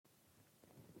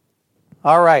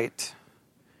All right.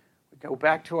 We go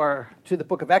back to the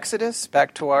book of Exodus,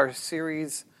 back to our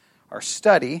series, our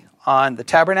study on the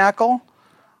tabernacle.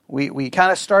 We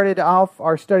kind of started off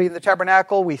our study of the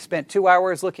tabernacle. We spent 2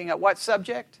 hours looking at what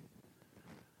subject?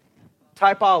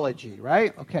 Typology,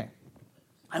 right? Okay.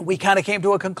 And we kind of came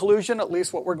to a conclusion, at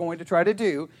least what we're going to try to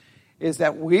do, is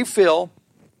that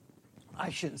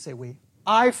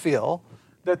I feel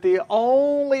that the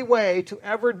only way to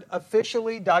ever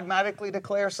officially, dogmatically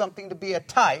declare something to be a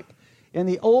type in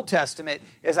the Old Testament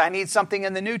is I need something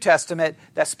in the New Testament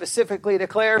that specifically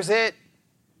declares it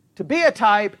to be a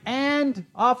type and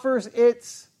offers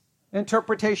its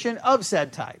interpretation of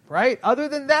said type, right? Other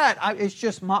than that, it's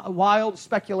just wild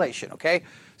speculation, okay?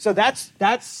 So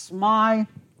that's my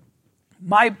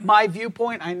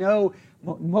viewpoint. I know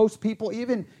most people,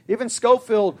 even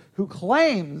Schofield, who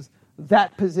claims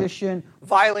that position,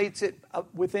 violates it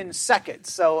within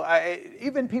seconds. So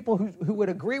even people who would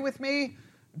agree with me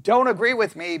don't agree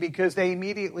with me because they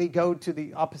immediately go to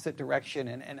the opposite direction.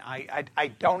 And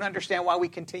I don't understand why we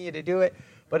continue to do it,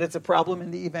 but it's a problem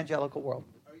in the evangelical world.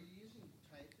 Are you using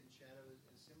type and shadow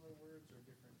as similar words or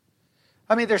different?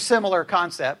 I mean, they're similar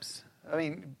concepts. I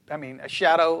mean, a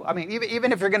shadow. I mean,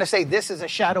 even if you're going to say this is a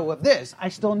shadow of this, I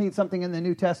still need something in the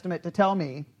New Testament to tell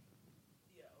me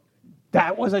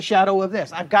that was a shadow of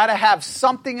this. I've got to have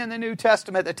something in the New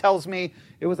Testament that tells me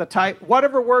it was a type,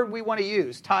 whatever word we want to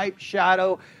use, type,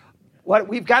 shadow.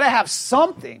 We've got to have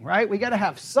something, right? We've got to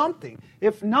have something.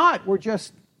 If not, we're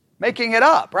just making it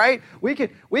up, right? We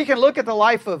can look at the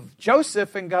life of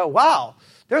Joseph and go, wow,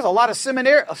 there's a lot of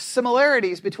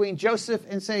similarities between Joseph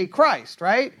and, say, Christ,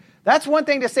 right? That's one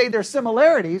thing to say there's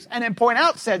similarities and then point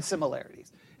out said similarities.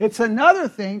 It's another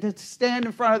thing to stand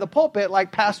in front of the pulpit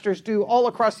like pastors do all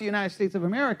across the United States of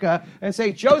America and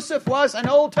say Joseph was an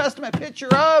Old Testament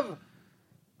picture of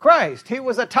Christ. He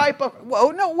was a type of,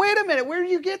 oh no, wait a minute, where do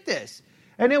you get this?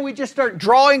 And then we just start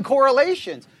drawing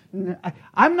correlations.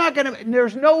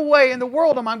 There's no way in the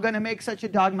world I'm going to make such a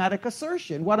dogmatic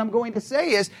assertion. What I'm going to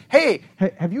say is, hey,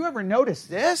 have you ever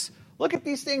noticed this? Look at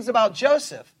these things about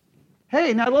Joseph.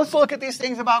 Hey, now let's look at these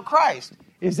things about Christ.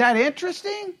 Is that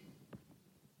interesting?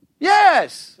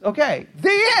 Yes. Okay.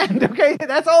 The end. Okay.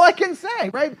 That's all I can say,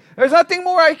 right? There's nothing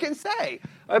more I can say.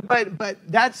 But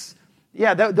that's,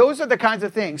 those are the kinds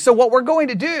of things. So what we're going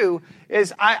to do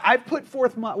is I've put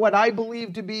forth what I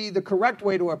believe to be the correct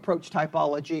way to approach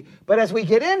typology. But as we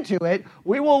get into it,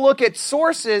 we will look at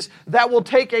sources that will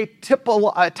take a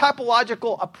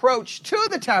typological approach to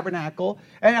the tabernacle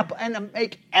and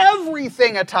make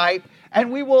everything a type.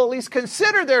 And we will at least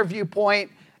consider their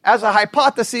viewpoint as a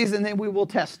hypothesis, and then we will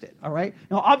test it, all right?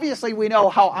 Now, obviously, we know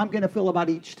how I'm going to feel about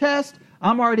each test.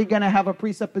 I'm already going to have a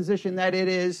presupposition that it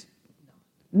is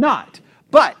not.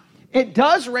 But it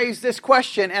does raise this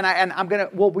question, and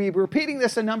we'll be repeating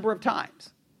this a number of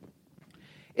times.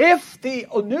 If the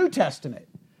New Testament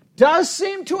does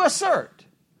seem to assert,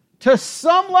 to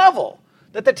some level,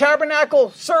 that the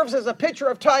tabernacle serves as a picture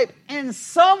of type in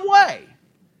some way,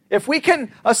 if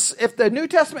the New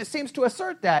Testament seems to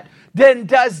assert that, then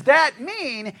does that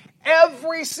mean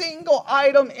every single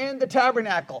item in the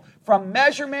tabernacle, from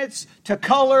measurements to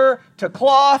color to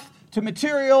cloth to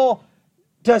material,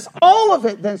 does all of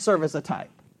it then serve as a type?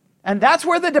 And that's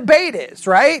where the debate is,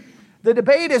 right? The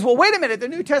debate is, well, wait a minute, the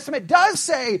New Testament does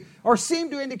say or seem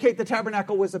to indicate the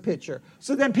tabernacle was a picture.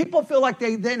 So then people feel like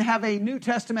they then have a New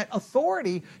Testament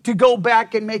authority to go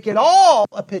back and make it all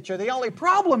a picture. The only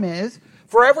problem is,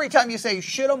 for every time you say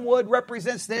shittim wood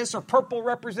represents this, or purple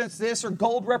represents this, or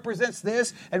gold represents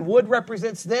this, and wood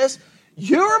represents this,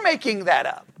 you're making that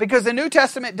up. Because the New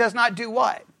Testament does not do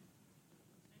what?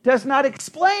 Does not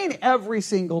explain every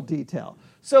single detail.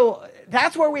 So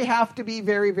that's where we have to be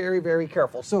very, very, very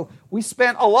careful. So we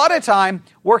spent a lot of time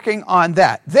working on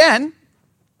that. Then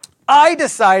I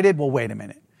decided, well, wait a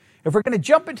minute. If we're going to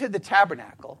jump into the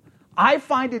tabernacle, I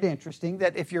find it interesting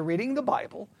that if you're reading the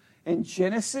Bible, in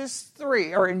Genesis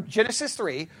 3,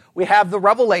 we have the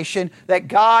revelation that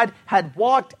God had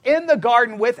walked in the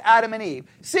garden with Adam and Eve,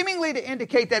 seemingly to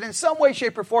indicate that in some way,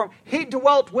 shape, or form, he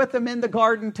dwelt with them in the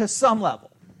garden to some level,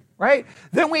 right?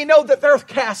 Then we know that they're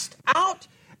cast out,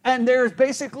 and there's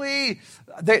basically,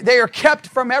 they are kept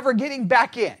from ever getting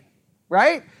back in,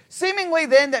 right? Seemingly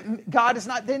then that God is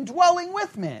not then dwelling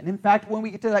with men. In fact, when we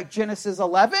get to like Genesis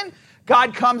 11,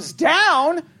 God comes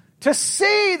down to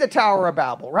see the Tower of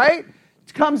Babel, right?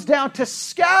 It comes down to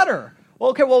scatter.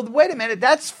 Okay, well, wait a minute.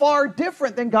 That's far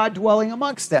different than God dwelling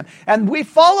amongst them. And we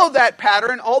follow that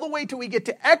pattern all the way till we get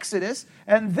to Exodus.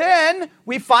 And then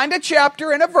we find a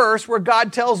chapter and a verse where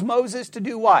God tells Moses to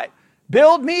do what?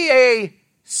 Build me a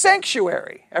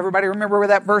sanctuary. Everybody remember where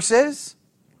that verse is?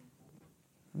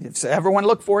 Everyone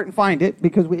look for it and find it,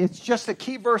 because it's just a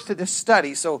key verse to this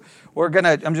study. So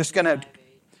I'm just going to,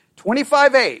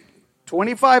 25:8.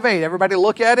 25:8. Everybody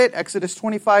look at it. Exodus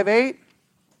 25:8.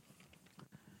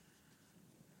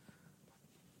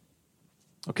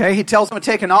 Okay, he tells them to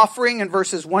take an offering in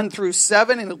verses 1 through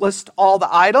 7 and list all the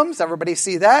items. Everybody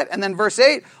see that? And then verse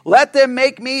 8, let them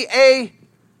make me a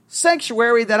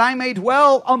sanctuary that I may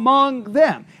dwell among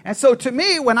them. And so to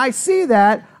me, when I see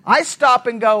that, I stop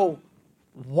and go,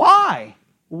 why?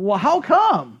 Well, how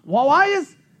come? Well,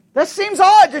 that seems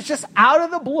odd. It's just out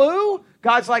of the blue.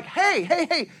 God's like,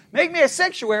 hey, make me a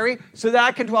sanctuary so that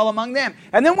I can dwell among them.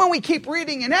 And then when we keep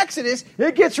reading in Exodus,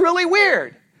 it gets really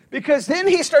weird. Because then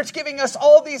he starts giving us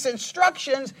all these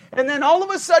instructions, and then all of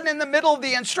a sudden in the middle of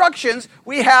the instructions,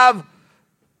 we have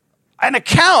an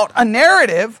account, a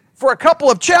narrative for a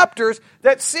couple of chapters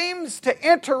that seems to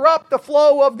interrupt the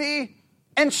flow of the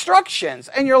instructions.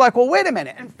 And you're like, well, wait a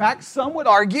minute. In fact, some would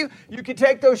argue you could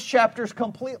take those chapters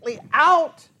completely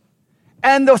out,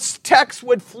 and the text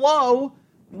would flow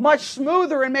much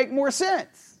smoother and make more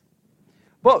sense.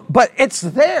 But it's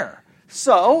there.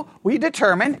 So we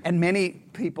determined, and many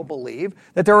people believe,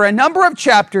 that there are a number of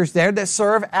chapters there that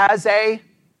serve as a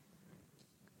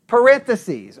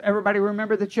parentheses. Everybody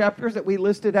remember the chapters that we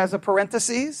listed as a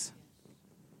parentheses?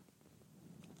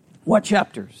 What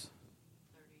chapters?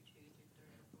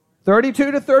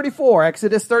 32 to 34.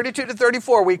 Exodus 32 to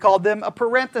 34. We called them a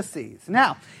parentheses.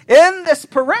 Now, in this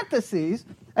parentheses,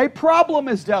 a problem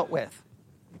is dealt with.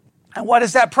 And what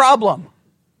is that problem?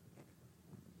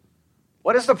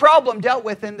 What is the problem dealt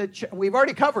with in we've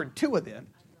already covered two of them.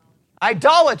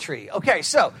 Idolatry. Okay,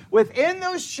 so within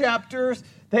those chapters,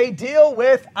 they deal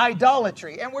with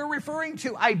idolatry. And we're referring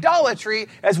to idolatry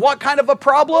as what kind of a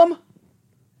problem?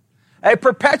 A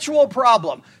perpetual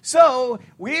problem. So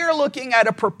we are looking at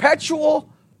a perpetual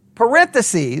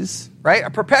parentheses, right? A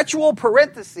perpetual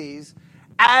parentheses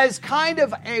as kind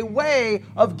of a way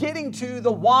of getting to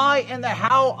the why and the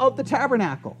how of the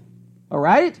tabernacle. All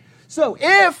right? So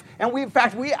I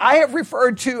have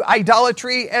referred to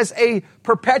idolatry as a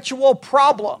perpetual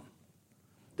problem.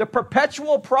 The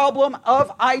perpetual problem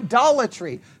of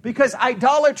idolatry. Because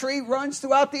idolatry runs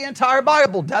throughout the entire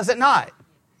Bible, does it not?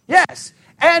 Yes.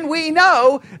 And we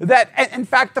know that, in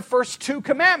fact, the first two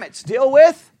commandments deal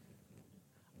with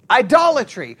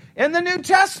idolatry. In the New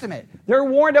Testament, they're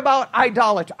warned about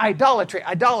idolatry.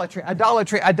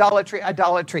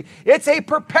 It's a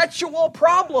perpetual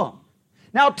problem.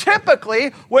 Now,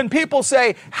 typically, when people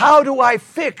say, how do I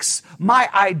fix my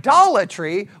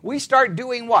idolatry? We start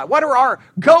doing what? What are our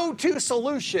go-to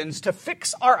solutions to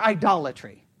fix our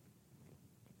idolatry?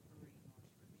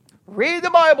 Read the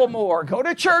Bible more, go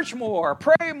to church more,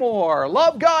 pray more,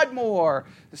 love God more,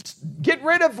 get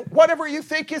rid of whatever you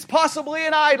think is possibly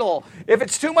an idol. If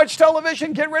it's too much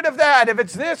television, get rid of that. If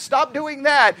it's this, stop doing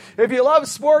that. If you love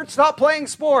sports, stop playing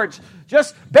sports.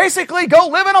 Just basically go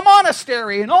live in a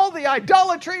monastery and all the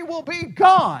idolatry will be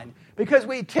gone. Because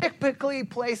we typically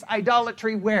place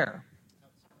idolatry where?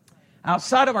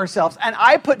 Outside of ourselves. And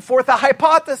I put forth a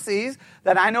hypothesis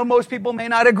that I know most people may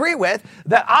not agree with,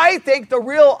 that I think the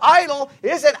real idol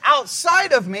isn't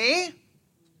outside of me.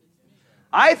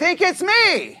 I think it's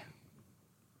me.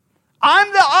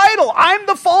 I'm the idol. I'm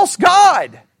the false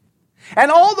god.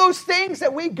 And all those things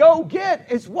that we go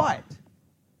get is what?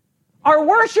 Our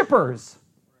worshipers.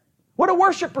 What do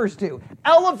worshipers do?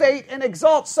 Elevate and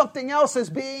exalt something else as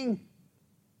being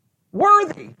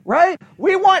worthy, right?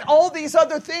 We want all these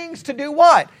other things to do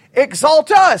what? Exalt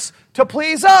us, to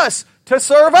please us, to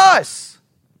serve us.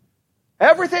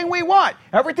 Everything we want,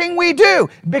 everything we do.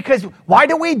 Because why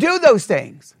do we do those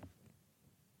things?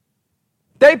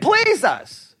 They please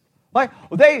us. Like,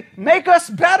 they make us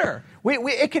better.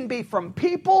 It can be from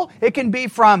people. It can be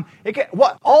from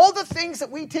all the things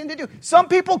that we tend to do. Some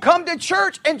people come to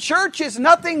church, and church is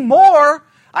nothing more.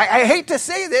 I hate to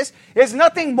say this, is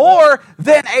nothing more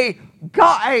than a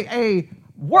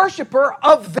worshiper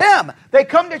of them. They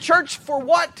come to church for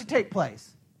what to take place?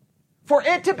 For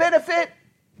it to benefit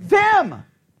them.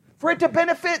 For it to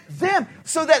benefit them.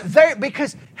 So that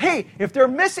because, hey, if they're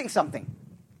missing something,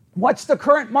 what's the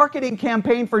current marketing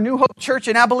campaign for New Hope Church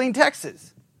in Abilene,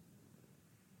 Texas?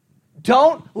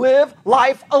 Don't live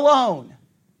life alone.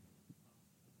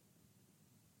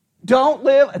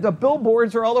 The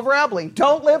billboards are all over Abilene.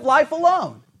 Don't live life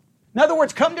alone. In other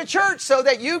words, come to church so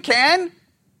that you can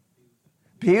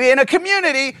be in a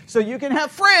community, so you can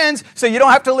have friends, so you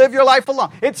don't have to live your life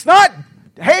alone. It's not,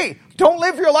 hey, don't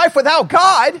live your life without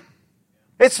God.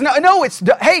 It's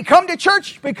hey, come to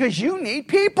church because you need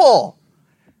people.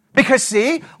 Because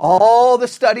see, all the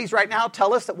studies right now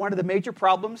tell us that one of the major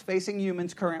problems facing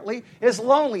humans currently is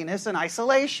loneliness and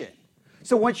isolation.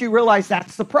 So once you realize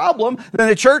that's the problem, then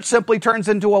the church simply turns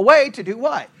into a way to do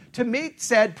what? To meet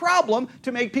said problem,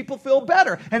 to make people feel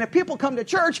better. And if people come to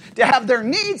church to have their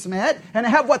needs met and to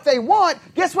have what they want,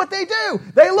 guess what they do?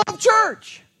 They love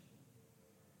church.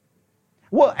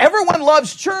 Well, everyone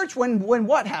loves church when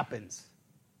what happens?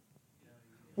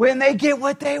 When they get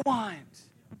what they want.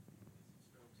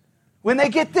 When they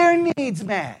get their needs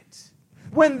met.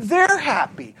 When they're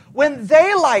happy. When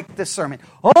they like the sermon.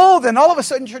 Oh, then all of a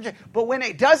sudden church. But when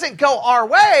it doesn't go our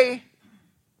way.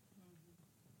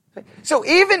 So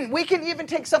we can even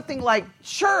take something like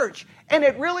church, and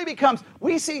it really becomes,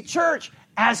 we see church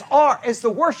as the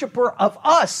worshiper of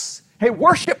us. Hey,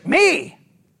 worship me.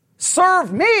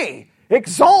 Serve me.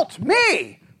 Exalt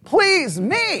me. Please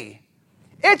me.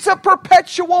 It's a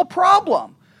perpetual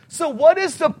problem. So what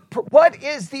is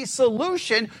the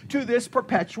solution to this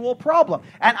perpetual problem?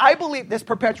 And I believe this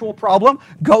perpetual problem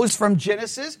goes from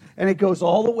Genesis and it goes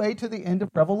all the way to the end of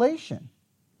Revelation.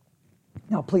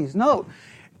 Now please note,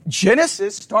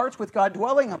 Genesis starts with God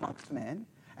dwelling amongst men,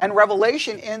 and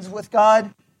Revelation ends with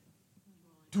God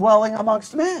dwelling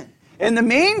amongst men. In the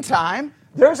meantime,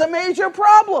 there's a major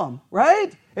problem,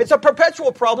 right? It's a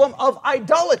perpetual problem of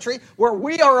idolatry where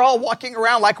we are all walking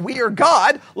around like we are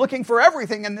God, looking for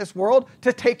everything in this world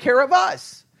to take care of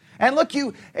us. And look,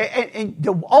 and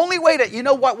the only way that, you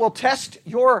know what will test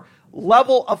your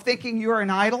level of thinking you're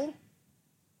an idol?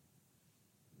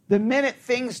 The minute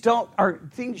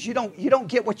you don't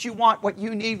get what you want, what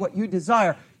you need, what you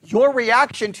desire, your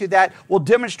reaction to that will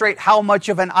demonstrate how much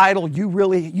of an idol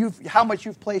how much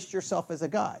you've placed yourself as a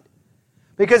God.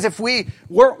 Because if we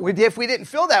didn't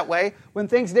feel that way, when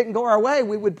things didn't go our way,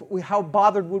 how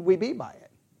bothered would we be by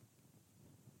it?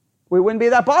 We wouldn't be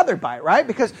that bothered by it, right?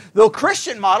 Because the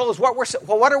Christian model is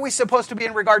what are we supposed to be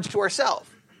in regards to ourselves?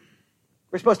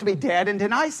 We're supposed to be dead and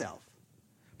deny self.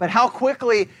 But how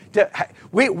quickly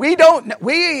we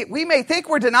may think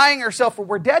we're denying ourselves or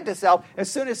we're dead to self. As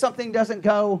soon as something doesn't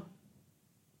go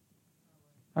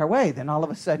our way, then all of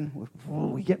a sudden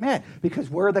we get mad because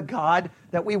we're the God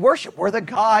that we worship. We're the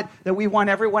God that we want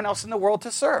everyone else in the world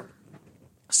to serve.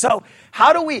 So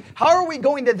how are we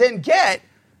going to then get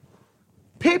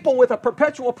people with a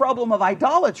perpetual problem of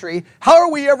idolatry? How are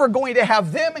we ever going to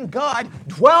have them and God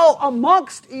dwell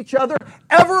amongst each other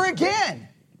ever again?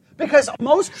 Because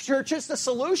most churches, the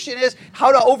solution is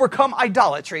how to overcome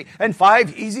idolatry and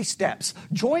 5 easy steps.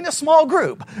 Join a small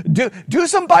group. Do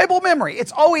some Bible memory.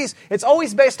 It's always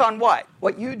based on what?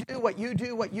 What you do, what you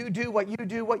do, what you do, what you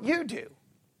do, what you do.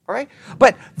 All right?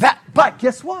 But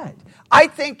guess what? I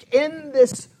think in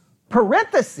this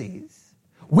parentheses,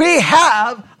 we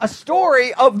have a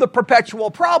story of the perpetual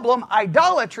problem,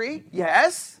 idolatry,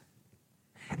 yes.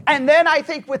 And then I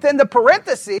think within the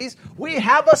parentheses, we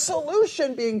have a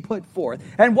solution being put forth.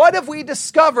 And what have we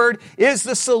discovered is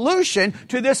the solution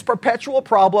to this perpetual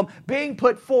problem being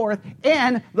put forth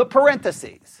in the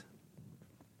parentheses?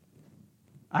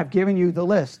 I've given you the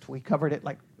list. We covered it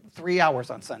like 3 hours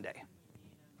on Sunday.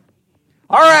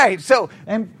 All right,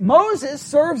 and Moses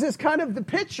serves as kind of the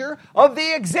picture of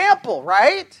the example,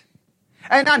 right?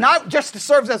 And not just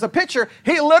serves as a picture,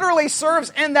 he literally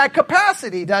serves in that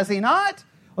capacity, does he not?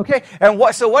 Okay, and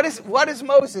what is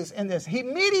Moses in this? He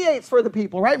mediates for the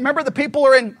people, right? Remember, the people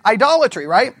are in idolatry,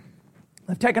 right?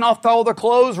 They've taken off all their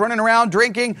clothes, running around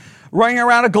drinking, running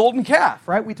around a golden calf,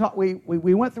 right?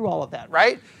 We went through all of that,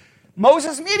 right?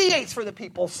 Moses mediates for the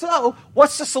people. So,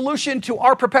 what's the solution to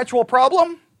our perpetual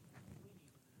problem?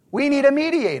 We need a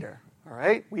mediator, all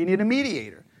right? We need a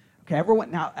mediator. Okay,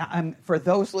 everyone, now, for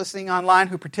those listening online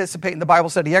who participate in the Bible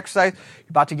study exercise, you're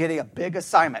about to get a big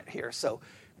assignment here, so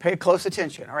pay close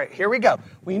attention. All right, here we go.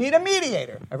 We need a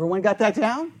mediator. Everyone got that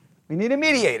down? We need a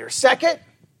mediator. Second,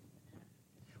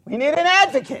 we need an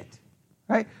advocate.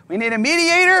 Right? We need a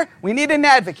mediator. We need an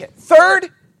advocate.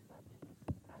 Third,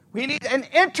 we need an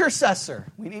intercessor.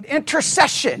 We need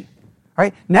intercession. All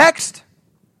right, next.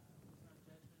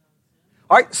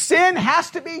 All right, sin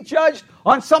has to be judged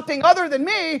on something other than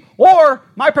me, or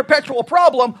my perpetual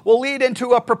problem will lead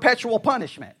into a perpetual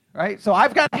punishment. Right? So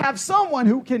I've got to have someone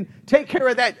who can take care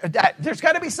of that. There's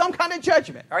got to be some kind of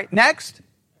judgment. All right, next.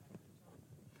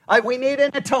 We need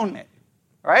an atonement.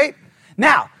 All right?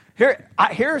 Now,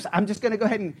 I'm just going to go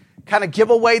ahead and kind of give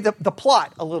away the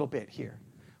plot a little bit here.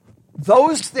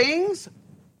 Those things,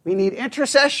 we need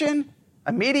intercession,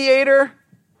 a mediator,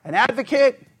 an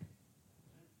advocate,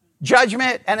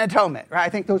 judgment, and atonement. Right? I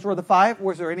think those were the 5.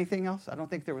 Was there anything else? I don't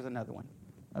think there was another one.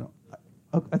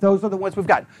 Those are the ones we've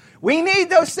got. We need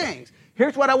those things.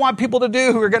 Here's what I want people to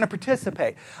do who are going to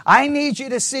participate. I need you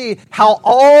to see how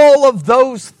all of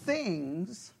those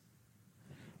things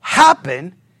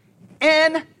happen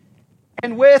in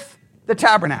and with the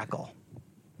tabernacle.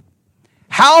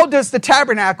 How does the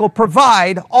tabernacle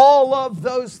provide all of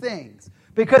those things?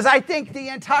 Because I think the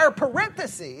entire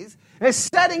parentheses is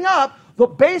setting up the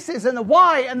basis and the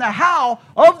why and the how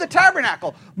of the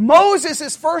tabernacle. Moses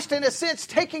is first, in a sense,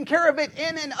 taking care of it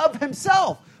in and of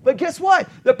himself. But guess what?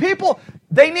 The people,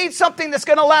 they need something that's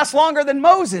going to last longer than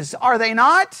Moses, are they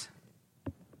not?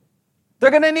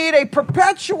 They're going to need a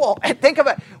perpetual. Think of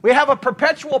it. We have a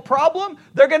perpetual problem.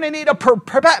 They're going to need a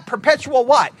perpetual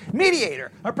what?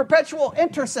 Mediator, a perpetual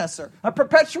intercessor, a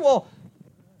perpetual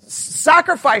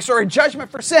sacrifice or a judgment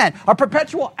for sin, a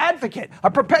perpetual advocate, a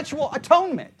perpetual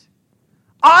atonement.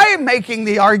 I'm making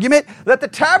the argument that the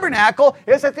tabernacle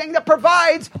is the thing that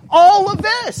provides all of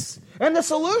this. And the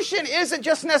solution isn't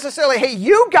just necessarily, hey,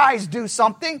 you guys do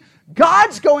something.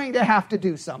 God's going to have to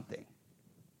do something.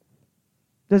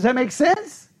 Does that make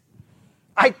sense?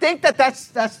 I think that's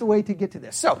the way to get to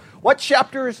this. So, what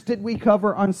chapters did we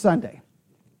cover on Sunday?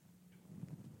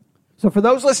 So for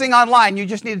those listening online, you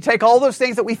just need to take all those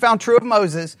things that we found true of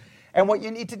Moses, and what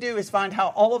you need to do is find how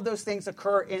all of those things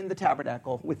occur in the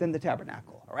tabernacle, within the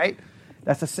tabernacle, all right?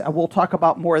 We'll talk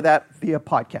about more of that via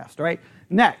podcast, all right?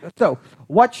 Next, so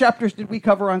what chapters did we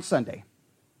cover on Sunday?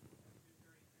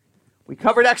 We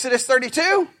covered Exodus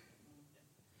 32,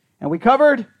 and we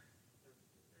covered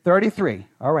 33.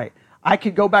 All right. I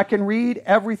could go back and read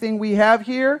everything we have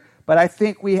here, but I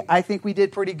think we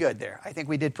did pretty good there. I think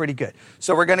we did pretty good.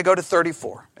 So we're going to go to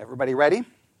 34. Everybody ready?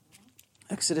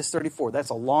 Exodus 34. That's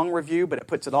a long review, but it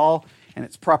puts it all in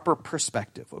its proper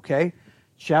perspective, okay?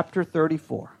 Chapter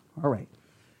 34. All right.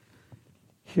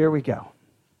 Here we go.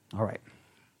 All right.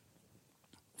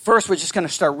 First, we're just going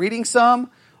to start reading some.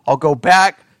 I'll go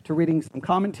back to reading some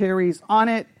commentaries on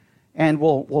it, and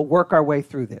we'll work our way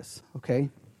through this, okay?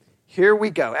 Here we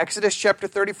go. Exodus chapter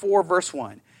 34, verse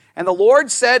 1. And the Lord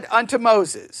said unto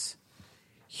Moses,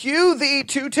 Hew thee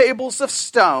 2 tables of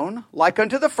stone, like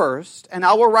unto the first, and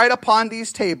I will write upon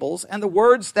these tables, and the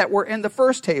words that were in the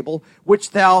first table,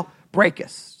 which thou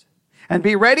breakest. And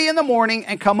be ready in the morning,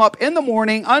 and come up in the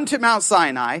morning unto Mount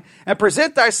Sinai, and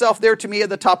present thyself there to me at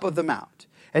the top of the mount.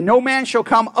 And no man shall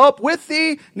come up with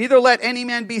thee, neither let any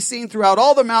man be seen throughout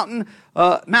all the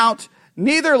mount,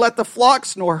 neither let the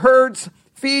flocks nor herds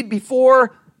feed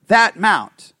before that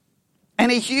mount.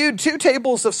 And he hewed 2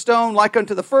 tables of stone like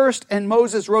unto the first, and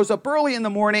Moses rose up early in the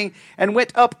morning and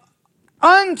went up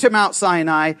unto Mount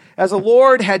Sinai as the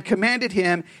Lord had commanded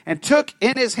him, and took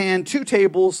in his hand 2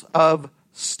 tables of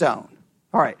stone.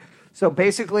 All right, so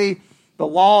basically the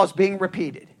law is being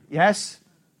repeated. Yes?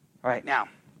 All right, now,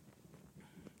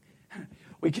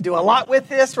 we could do a lot with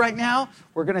this right now.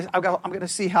 I'm going to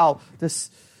see how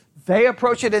they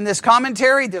approach it in this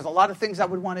commentary. There's a lot of things I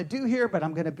would want to do here, but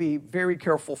I'm going to be very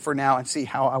careful for now and see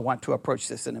how I want to approach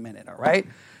this in a minute, all right?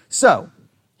 So,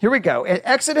 here we go. In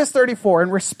Exodus 34, in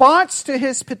response to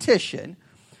his petition,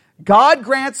 God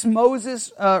grants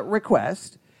Moses'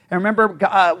 request. And remember,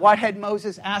 what had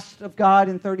Moses asked of God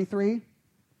in 33?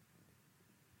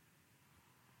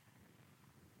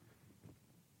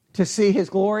 To see his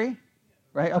glory,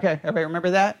 right? Okay, everybody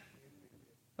remember that?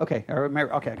 Okay, I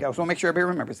remember. Okay, I just want to make sure everybody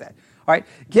remembers that. All right,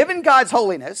 given God's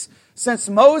holiness, since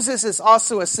Moses is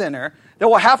also a sinner, there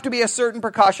will have to be a certain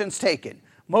precautions taken.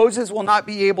 Moses will not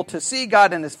be able to see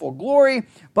God in his full glory,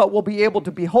 but will be able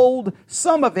to behold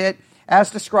some of it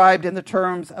as described in the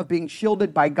terms of being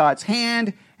shielded by God's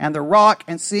hand and the rock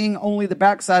and seeing only the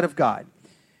backside of God.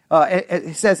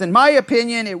 It says, in my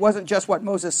opinion, it wasn't just what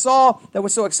Moses saw that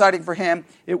was so exciting for him.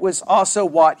 It was also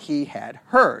what he had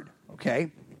heard.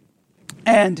 Okay?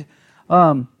 And,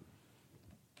 I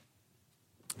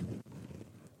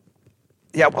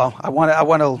want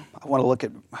to look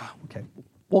at, okay,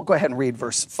 we'll go ahead and read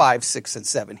verse 5, 6, and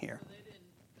 7 here.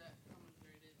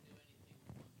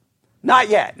 Not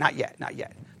yet.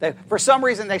 For some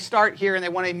reason, they start here and they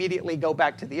want to immediately go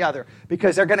back to the other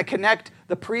because they're going to connect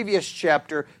the previous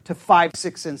chapter to 5,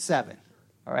 6, and 7.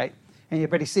 All right? And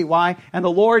everybody see why? And the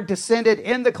Lord descended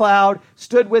in the cloud,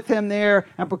 stood with him there,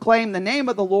 and proclaimed the name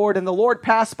of the Lord. And the Lord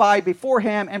passed by before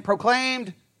him and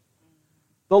proclaimed,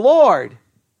 the Lord,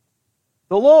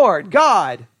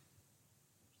 God,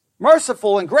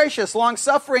 merciful and gracious,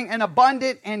 long-suffering and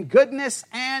abundant in goodness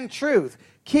and truth,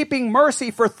 keeping mercy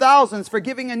for thousands,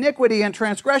 forgiving iniquity and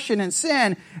transgression and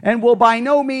sin, and will by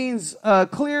no means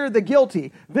clear the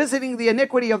guilty, visiting the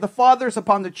iniquity of the fathers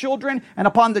upon the children and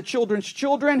upon the children's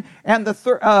children, and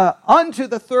unto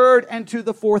the third and to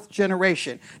the fourth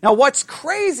generation. Now, what's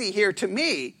crazy here to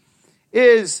me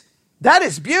is that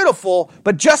is beautiful,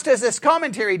 but just as this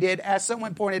commentary did, as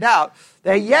someone pointed out,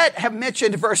 they yet have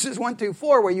mentioned verses 1 through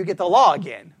 4 where you get the law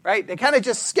again, right? They kind of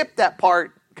just skipped that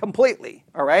part completely,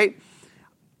 all right?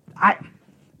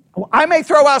 I may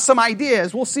throw out some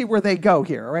ideas. We'll see where they go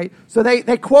here, all right? So they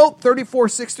quote 34,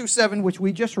 6 through 7, which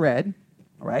we just read,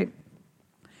 all right?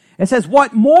 It says,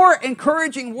 what more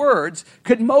encouraging words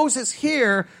could Moses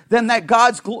hear than that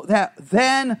God's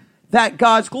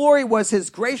glory was his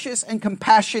gracious and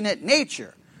compassionate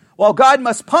nature? While God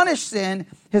must punish sin,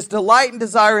 his delight and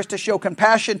desire is to show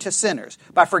compassion to sinners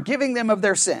by forgiving them of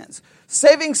their sins.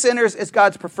 Saving sinners is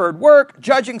God's preferred work.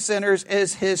 Judging sinners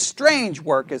is his strange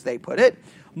work, as they put it.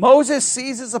 Moses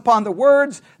seizes upon the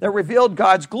words that revealed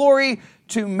God's glory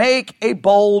to make a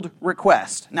bold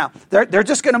request. Now, they're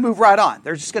just going to move right on.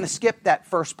 They're just going to skip that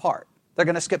first part. They're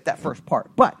going to skip that first part.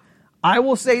 But I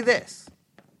will say this.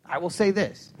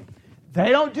 They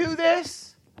don't do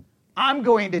this. I'm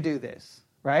going to do this,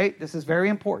 right? This is very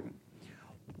important.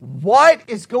 What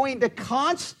is going to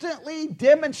constantly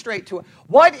demonstrate to us?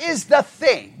 What is the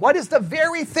thing? What is the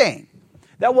very thing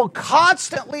that will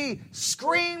constantly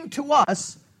scream to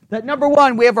us that, number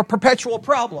one, we have a perpetual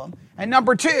problem, and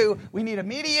number two, we need a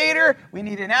mediator, we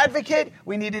need an advocate,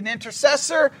 we need an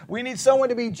intercessor, we need someone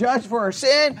to be judged for our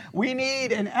sin, we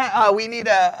need an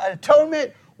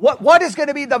atonement. What is going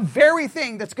to be the very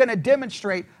thing that's going to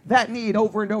demonstrate that need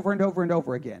over and over and over and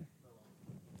over again?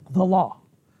 The law.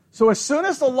 So as soon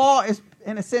as the law is,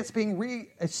 in a sense, being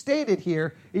restated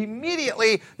here,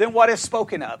 immediately then what is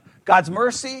spoken of? God's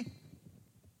mercy,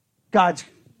 God's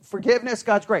forgiveness,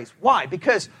 God's grace. Why?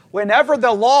 Because whenever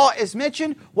the law is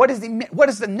mentioned, what is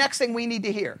the next thing we need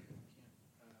to hear?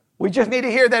 We just need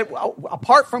to hear that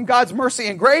apart from God's mercy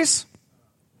and grace,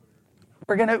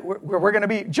 we're going to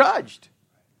be judged.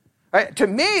 Right? To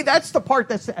me, that's the part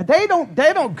they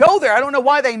don't go there. I don't know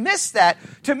why they miss that.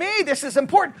 To me, this is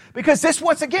important because this,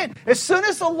 once again, as soon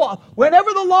as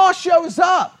whenever the law shows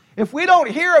up, if we don't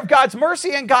hear of God's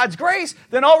mercy and God's grace,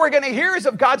 then all we're going to hear is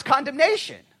of God's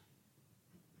condemnation.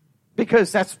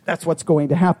 Because that's what's going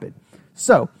to happen.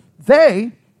 So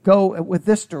they go with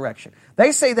this direction.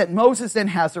 They say that Moses then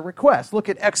has a request. Look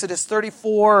at Exodus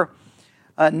 34,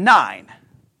 9.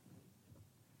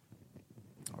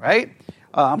 All right.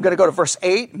 I'm going to go to verse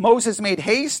 8. Moses made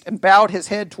haste and bowed his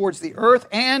head towards the earth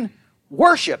and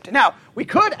worshipped. Now, we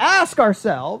could ask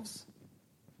ourselves,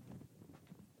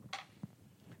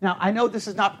 now I know this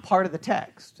is not part of the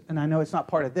text, and I know it's not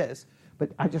part of this,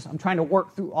 but I'm trying to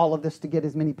work through all of this to get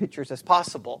as many pictures as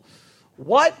possible.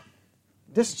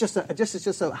 This is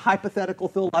just a hypothetical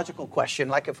theological question,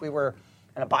 like if we were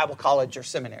in a Bible college or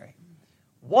seminary.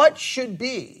 What should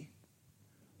be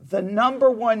the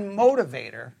number one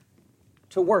motivator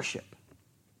to worship?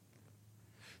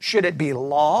 Should it be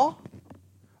law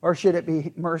or should it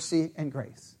be mercy and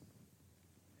grace?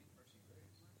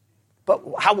 But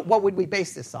what would we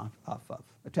base this off of?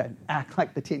 To act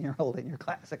like the 10-year-old in your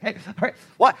class, okay? All right.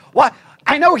 Why?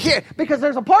 I know here, because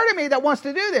there's a part of me that wants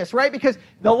to do this, right? Because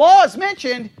the law is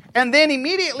mentioned, and then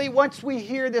immediately once we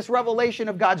hear this revelation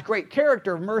of God's great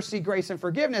character, mercy, grace, and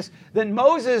forgiveness, then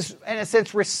Moses, in a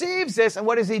sense, receives this, and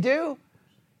what does he do?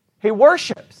 He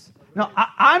worships. Now,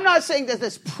 I'm not saying that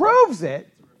this proves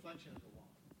it. It's a reflection of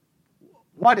the law.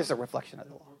 What is a reflection of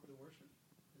the law? The worship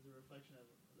is a reflection of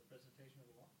the presentation of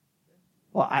the law.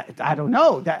 Well, I don't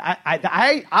know.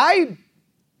 I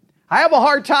have a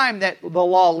hard time that the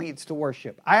law leads to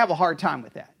worship. I have a hard time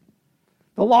with that.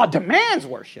 The law demands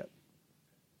worship.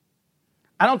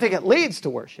 I don't think it leads to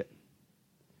worship.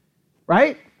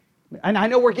 Right? And I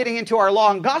know we're getting into our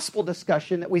law and gospel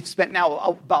discussion that we've spent now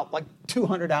about like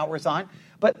 200 hours on.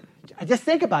 But just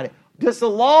think about it. Does the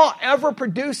law ever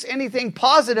produce anything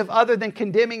positive other than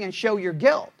condemning and show your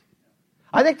guilt?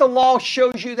 I think the law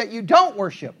shows you that you don't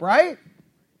worship, right?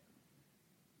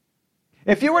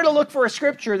 If you were to look for a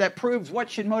scripture that proves what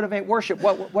should motivate worship,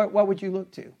 what would you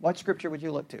look to? What scripture would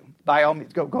you look to? By all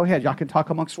means, go ahead. Y'all can talk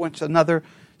amongst one another.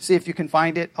 See if you can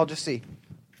find it. I'll just see.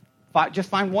 Just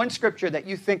find one scripture that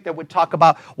you think that would talk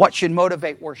about what should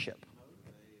motivate worship.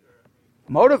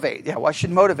 Motivate. Yeah, what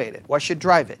should motivate it? What should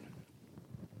drive it?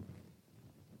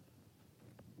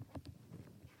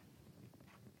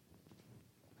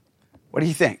 What do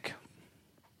you think?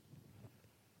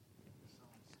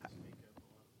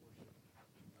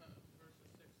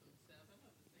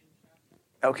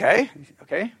 Okay.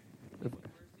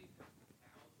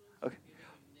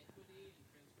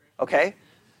 Okay?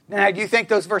 Now, do you think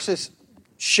those verses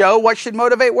show what should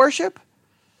motivate worship?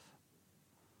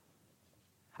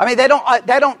 I mean, they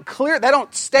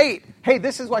don't state, hey,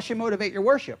 this is what should motivate your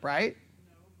worship, right?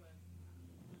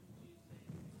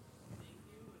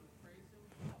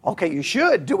 Okay, you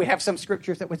should. Do we have some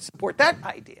scriptures that would support that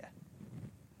idea?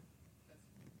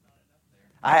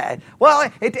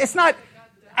 It's not.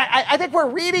 I think we're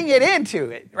reading it into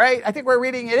it, right? I think we're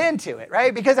reading it into it,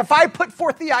 right? Because if I put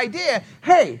forth the idea,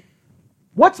 hey,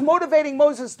 what's motivating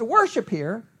Moses to worship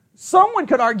here? Someone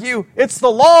could argue it's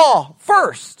the law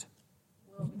first.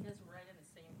 Well, because right in the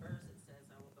same verse it says,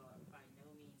 I will go out by no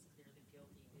means clear the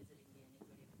guilty, visiting the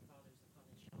iniquity of the fathers upon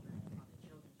the children and upon the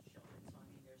children's children. So, I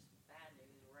mean, there's bad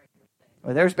news right there.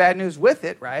 Well, there's bad news with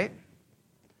it, right?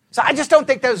 So I just don't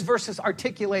think those verses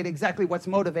articulate exactly what's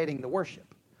motivating the worship.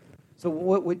 So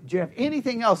do you have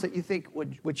anything else that you think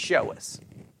would show us?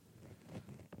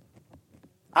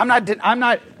 I'm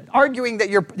not arguing that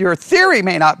your theory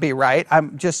may not be right.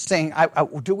 I'm just saying,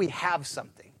 do we have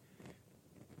something?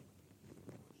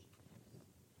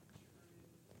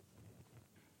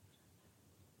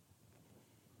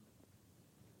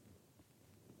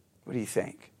 What do you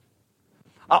think?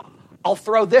 I'll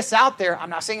throw this out there.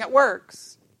 I'm not saying it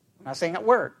works.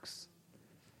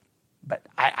 But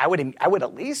I would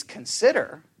at least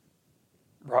consider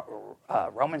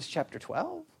Romans chapter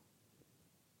 12.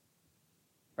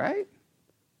 Right?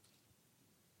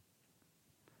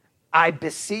 I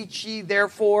beseech ye,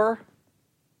 therefore,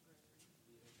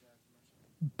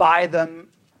 I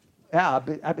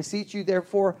beseech you,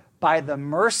 therefore, by the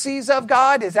mercies of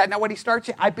God. Is that not what he starts?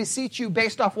 I beseech you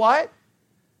based off what?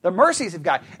 The mercies of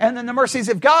God. And then the mercies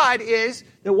of God is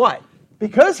the what?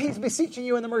 Because he's beseeching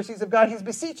you in the mercies of God, he's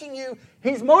beseeching you,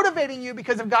 he's motivating you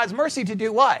because of God's mercy to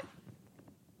do what?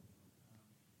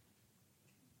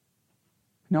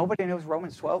 Nobody knows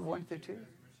Romans 12, 1 through 2.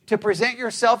 To present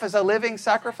yourself as a living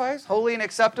sacrifice, holy and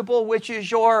acceptable, which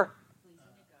is your...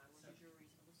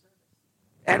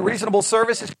 And reasonable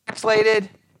service is translated...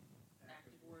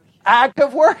 Act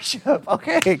of worship.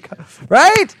 Okay,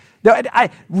 right?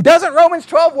 Doesn't Romans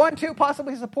 12, 1, 2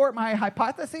 possibly support my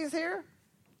hypotheses here?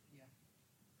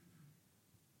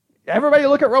 Everybody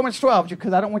look at Romans 12,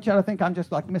 because I don't want you to think I'm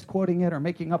just like misquoting it or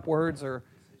making up words or...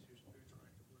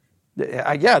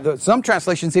 some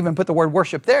translations even put the word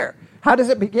worship there. How does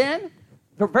it begin?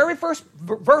 The very first,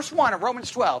 verse 1 of Romans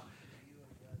 12.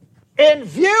 In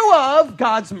view of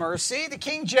God's mercy, the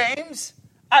King James,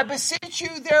 I beseech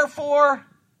you, therefore...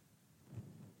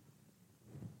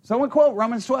 Someone quote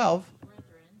Romans 12.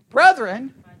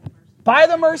 Brethren, by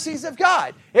the mercies of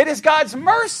God. It is God's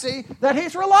mercy that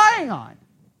he's relying on.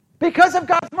 Because of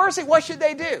God's mercy, what should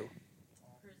they do?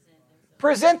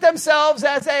 Present themselves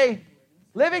as a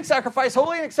living sacrifice,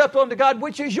 holy and acceptable unto God,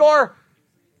 which is your...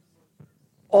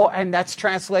 Oh, and that's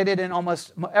translated in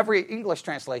almost every English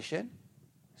translation.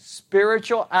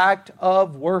 Spiritual act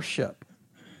of worship.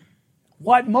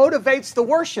 What motivates the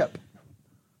worship?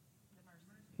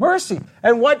 Mercy.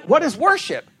 And what is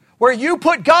worship? Where you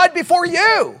put God before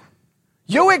you.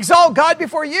 You exalt God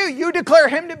before you. You declare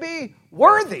him to be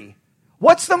worthy.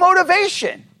 What's the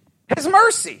motivation? His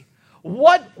mercy.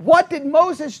 What did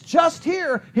Moses just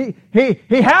hear? He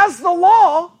has the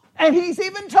law, and he's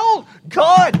even told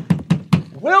God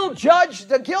will judge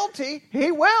the guilty.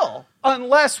 He will,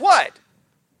 unless what?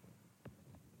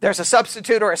 There's a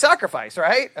substitute or a sacrifice,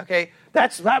 right? Okay,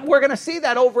 we're going to see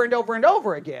that over and over and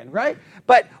over again, right?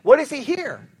 But what does he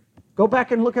hear? Go back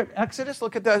and look at Exodus.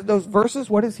 Look at those verses.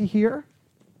 What does he hear?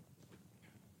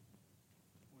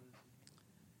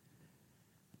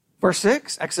 Verse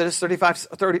 6, Exodus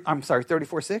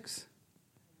 34, 6.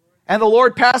 And the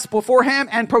Lord passed before him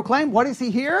and proclaimed, what does he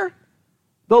hear?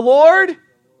 The Lord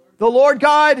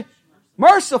God,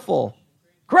 merciful,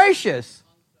 gracious,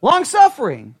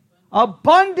 long-suffering,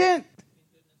 abundant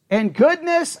in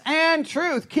goodness and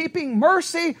truth, keeping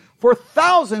mercy for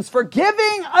thousands,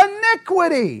 forgiving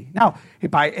iniquity. Now,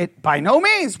 by no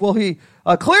means will he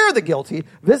clear the guilty,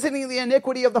 visiting the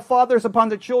iniquity of the fathers upon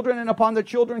the children and upon the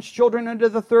children's children into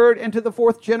the third and to the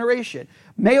fourth generation.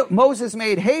 Moses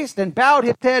made haste and bowed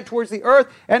his head towards the earth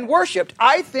and worshipped.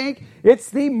 I think it's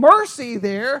the mercy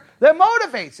there that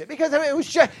motivates it. Because it was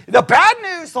just, the bad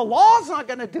news, the law is not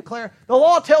going to declare. The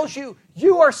law tells you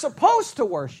are supposed to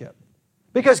worship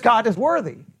because God is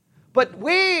worthy. But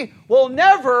we will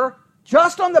never,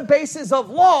 just on the basis of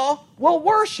law, will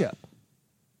worship.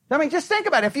 I mean, just think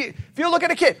about it. If you look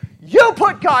at a kid, you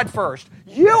put God first.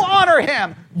 You honor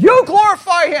him. You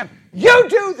glorify him. You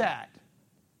do that.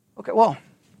 Okay, well,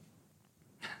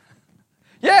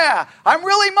 yeah, I'm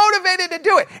really motivated to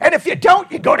do it. And if you don't,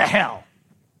 you go to hell.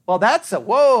 Well, that's some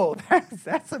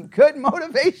good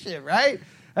motivation, right?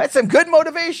 That's some good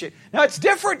motivation. Now, it's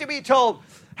different to be told,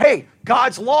 hey,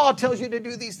 God's law tells you to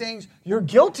do these things. You're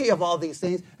guilty of all these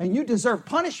things, and you deserve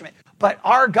punishment. But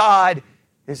our God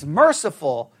is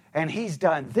merciful, and he's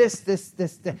done this.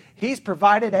 He's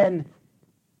provided an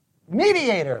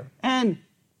mediator, an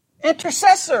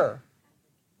intercessor,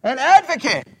 an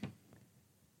advocate.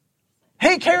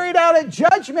 He carried out a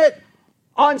judgment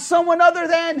on someone other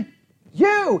than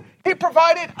you. He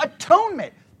provided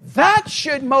atonement. That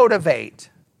should motivate.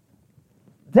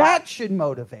 That should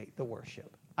motivate the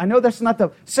worship. I know that's not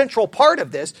the central part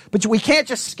of this, but we can't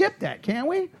just skip that, can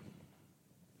we?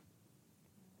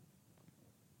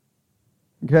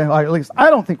 Okay, or at least I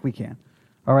don't think we can.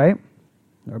 All right?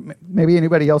 Or maybe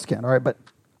anybody else can, all right? But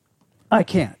I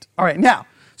can't. All right, now,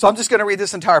 so I'm just going to read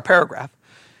this entire paragraph.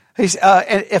 He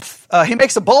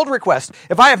makes a bold request.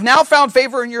 If I have now found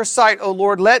favor in your sight, O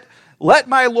Lord, let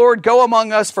my Lord go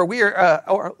among us, for we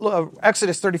are,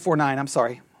 Exodus 34:9, I'm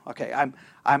sorry. Okay,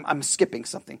 I'm skipping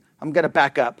something. I'm going to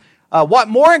back up. What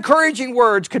more encouraging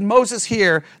words could Moses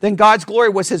hear than God's glory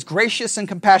was his gracious and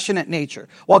compassionate nature?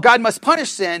 While God must punish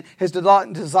sin, his delight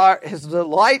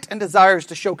and desire is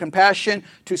to show compassion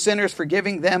to sinners,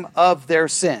 forgiving them of their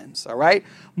sins. All right?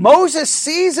 Moses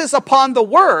seizes upon the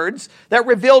words that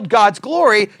revealed God's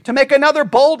glory to make another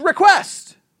bold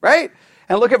request. Right?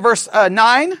 And look at verse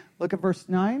 9. Look at verse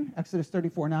 9, Exodus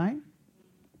 34:9.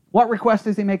 What request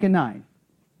does he make in 9?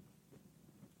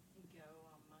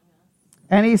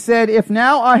 And he said, if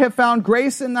now I have found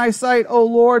grace in thy sight, O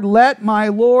Lord, let my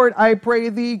Lord, I pray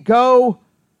thee, go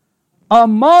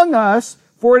among us,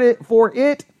 for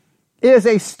it is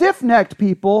a stiff-necked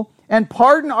people, and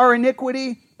pardon our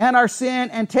iniquity and our sin,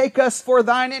 and take us for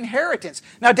thine inheritance.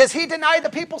 Now, does he deny the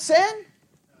people's sin?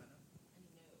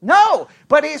 No,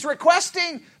 but he's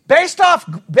requesting, based off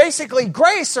basically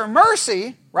grace or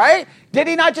mercy, right? Did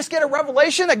he not just get a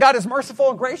revelation that God is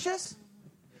merciful and gracious?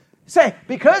 Say,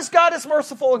 because God is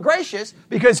merciful and gracious,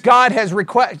 because God has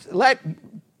let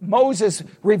Moses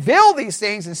reveal these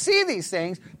things and see these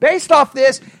things, based off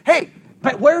this, hey,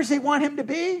 but where does he want him to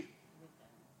be?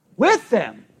 With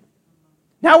them.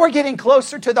 Now we're getting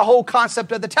closer to the whole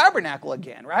concept of the tabernacle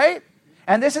again, right?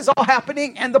 And this is all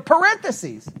happening in the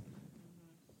parentheses.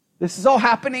 This is all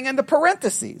happening in the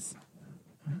parentheses.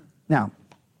 Now,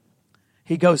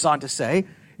 he goes on to say,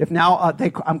 if now,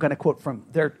 I'm going to quote from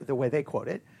the way they quote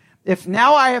it. If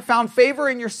now I have found favor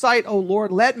in your sight, O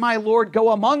Lord, let my Lord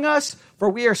go among us, for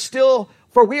we are a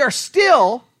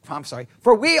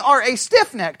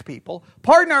stiff-necked people.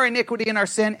 Pardon our iniquity and our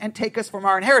sin, and take us from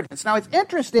our inheritance. Now it's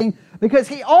interesting because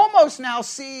he almost now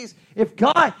sees if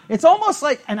God. It's almost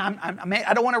like, and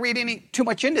I don't want to read too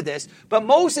much into this, but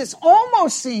Moses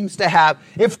almost seems to have,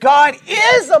 if God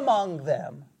is among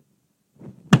them,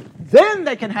 then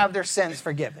they can have their sins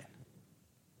forgiven.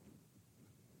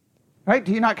 Right?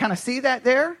 Do you not kind of see that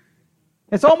there?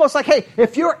 It's almost like, hey,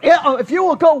 if you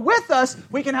will go with us,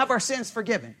 we can have our sins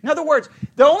forgiven. In other words,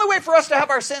 the only way for us to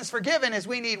have our sins forgiven is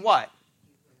we need what?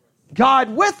 God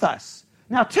with us.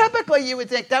 Now, typically, you would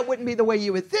think that wouldn't be the way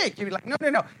you would think. You'd be like, no.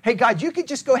 Hey, God, you could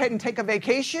just go ahead and take a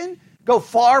vacation, go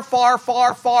far, far,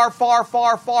 far, far, far,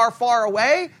 far, far, far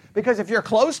away, because if you're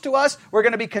close to us, we're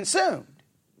going to be consumed.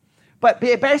 But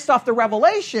based off the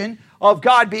revelation of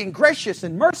God being gracious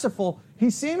and merciful, he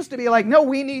seems to be like, no,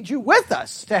 we need you with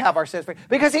us to have our sins forgiven.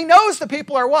 Because he knows the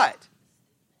people are what?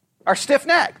 Are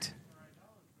stiff-necked.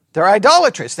 They're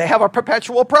idolatrous. They have a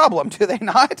perpetual problem, do they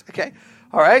not? Okay,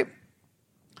 all right.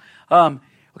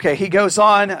 Okay, he goes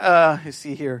on. Let's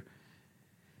see here.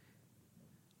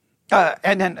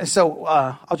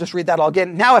 I'll just read that all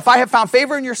again. Now, if I have found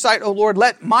favor in your sight, O Lord,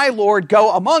 let my Lord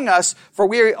go among us, for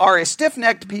we are a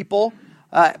stiff-necked people.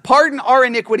 Pardon our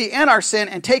iniquity and our sin,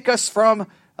 and take us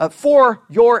for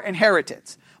your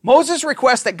inheritance. Moses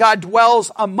requests that God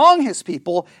dwells among his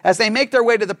people as they make their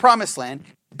way to the promised land,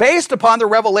 based upon the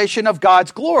revelation of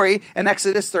God's glory in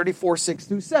Exodus 34, 6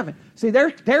 through 7. See,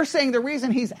 they're saying the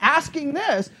reason he's asking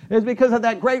this is because of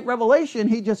that great revelation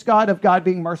he just got of God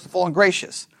being merciful and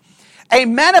gracious. A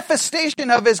manifestation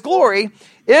of his glory,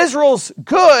 Israel's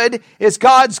good is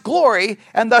God's glory,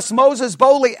 and thus Moses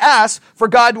boldly asks for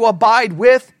God to abide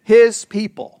with his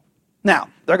people. Now,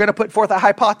 they're going to put forth a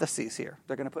hypothesis here.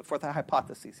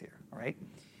 All right?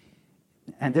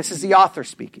 And this is the author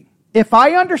speaking. If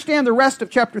I understand the rest of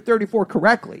chapter 34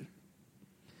 correctly,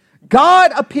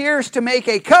 God appears to make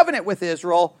a covenant with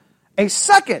Israel a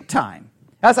second time,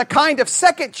 as a kind of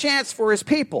second chance for his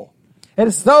people. It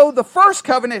is as though the first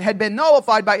covenant had been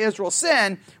nullified by Israel's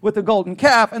sin with the golden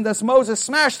calf, and thus Moses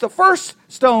smashed the first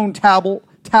stone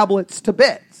tablets to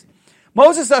bits.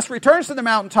 Moses thus returns to the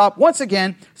mountaintop once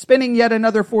again, spending yet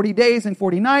another 40 days and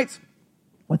 40 nights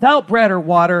without bread or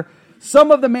water.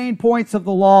 Some of the main points of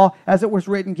the law, as it was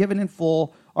written, given in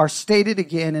full, are stated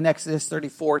again in Exodus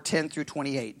 34, 10 through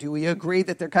 28. Do we agree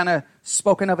that they're kind of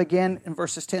spoken of again in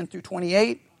verses 10 through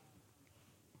 28?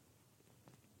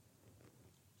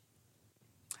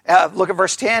 Look at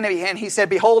verse 10, and he said,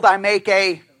 behold, I make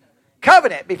a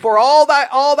covenant before all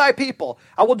thy people.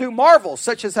 I will do marvels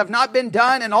such as have not been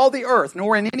done in all the earth,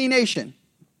 nor in any nation.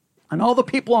 And all the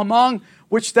people among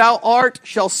which thou art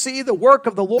shall see the work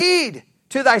of the Lord. Heed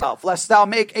to thyself, lest thou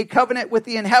make a covenant with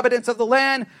the inhabitants of the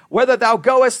land, whether thou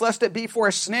goest, lest it be for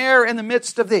a snare in the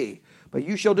midst of thee. But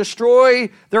you shall destroy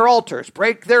their altars,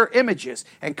 break their images,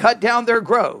 and cut down their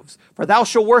groves. For thou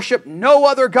shalt worship no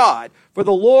other God, for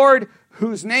the Lord,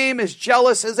 whose name is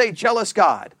jealous, is a jealous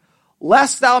God.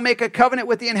 Lest thou make a covenant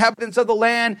with the inhabitants of the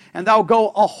land, and thou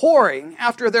go a-whoring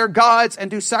after their gods, and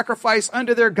do sacrifice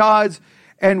unto their gods,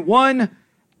 and one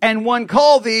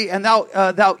call thee, and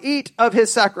thou eat of his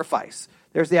sacrifice.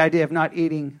 There's the idea of not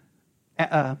eating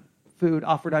food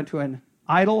offered unto an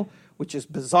idol, which is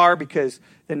bizarre because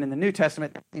then in the New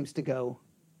Testament that seems to go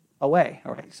away.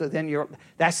 All right, so then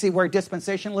that's where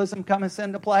dispensationalism comes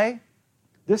into play.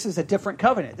 This is a different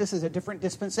covenant. This is a different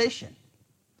dispensation.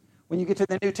 When you get to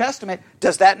the New Testament,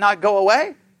 does that not go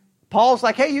away? Paul's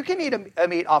like, hey, you can eat a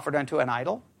meat offered unto an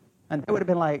idol. And they would have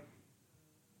been like,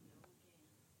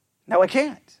 no, I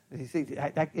can't. You see,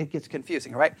 it gets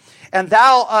confusing, right? And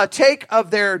thou take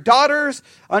of their daughters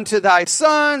unto thy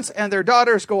sons, and their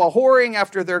daughters go a-whoring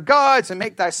after their gods, and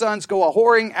make thy sons go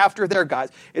a-whoring after their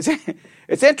gods.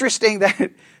 It's interesting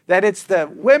that it's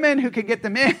the women who can get the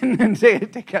men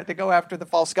to go after the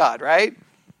false god, right?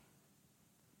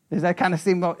 Does that kind of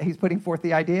seem what he's putting forth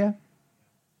the idea?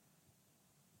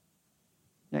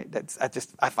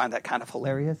 I find that kind of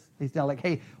hilarious. He's now like,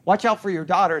 hey, watch out for your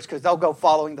daughters because they'll go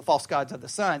following the false gods of the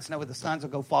sons. No, the sons will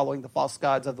go following the false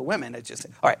gods of the women. It's just,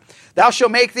 all right. Thou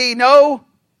shalt make thee no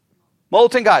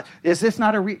molten god. Is this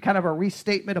not kind of a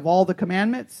restatement of all the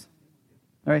commandments?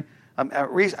 All right.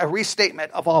 A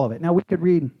restatement of all of it. Now we could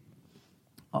read.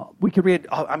 I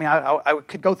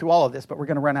could go through all of this, but we're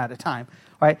going to run out of time.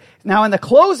 All right. Now in the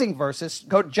closing verses,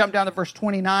 jump down to verse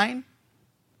 29.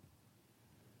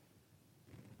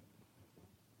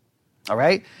 All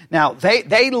right. Now,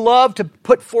 they love to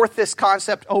put forth this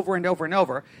concept over and over and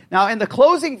over. Now, in the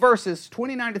closing verses,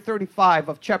 29 to 35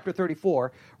 of chapter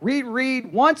 34,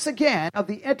 read once again of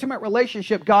the intimate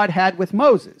relationship God had with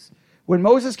Moses. When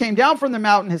Moses came down from the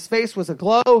mountain, his face was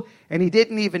aglow, and he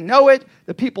didn't even know it.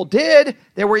 The people did.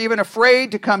 They were even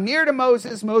afraid to come near to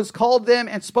Moses. Moses called them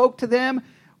and spoke to them.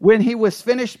 When he was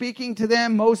finished speaking to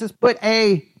them, Moses put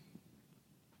a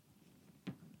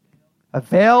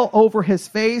veil over his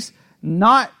face,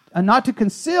 not to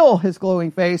conceal his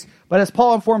glowing face, but as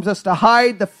Paul informs us, to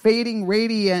hide the fading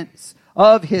radiance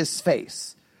of his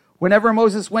face. Whenever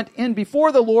Moses went in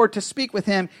before the Lord to speak with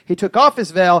him, he took off his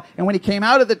veil, and when he came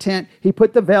out of the tent, he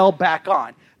put the veil back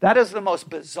on. That is the most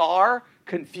bizarre,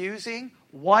 confusing,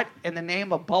 what in the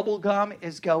name of bubblegum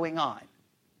is going on?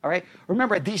 All right?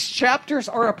 Remember, these chapters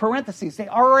are a parenthesis. They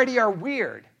already are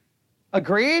weird.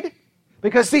 Agreed?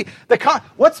 Because see,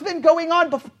 what's been going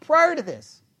on prior to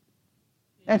this?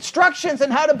 Instructions on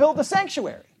how to build the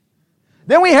sanctuary.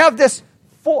 Then we have this,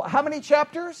 how many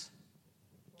chapters?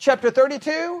 Chapter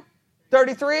 32,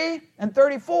 33, and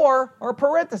 34 are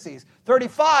parentheses.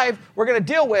 35 we're going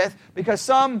to deal with because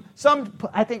some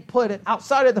I think put it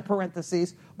outside of the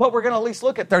parentheses, but we're going to at least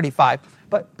look at 35.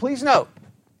 But please note,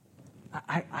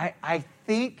 I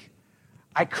think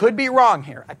I could be wrong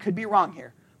here.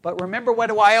 But remember, what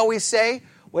do I always say?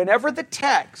 Whenever the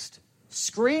text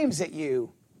screams at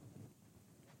you,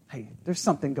 hey, there's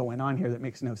something going on here that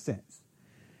makes no sense.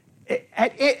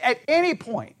 At any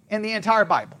point in the entire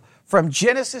Bible, from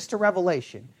Genesis to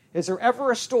Revelation, is there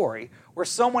ever a story where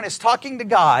someone is talking to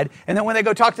God, and then when they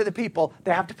go talk to the people,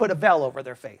 they have to put a veil over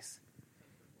their face?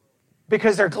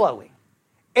 Because they're glowing.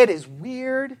 It is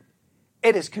weird.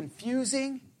 It is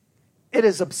confusing. It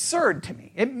is absurd to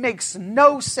me. It makes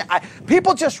no sense.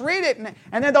 People just read it,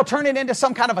 and then they'll turn it into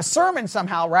some kind of a sermon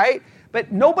somehow, right?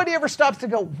 But nobody ever stops to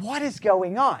go, what is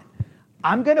going on?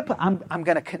 I'm going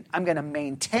to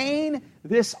maintain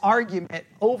this argument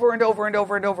over and over and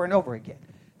over and over and over again.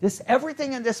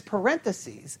 Everything in this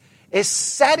parentheses is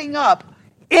setting up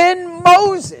in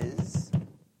Moses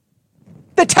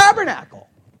the tabernacle.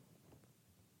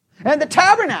 And the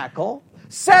tabernacle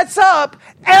sets up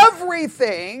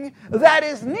everything that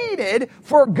is needed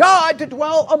for God to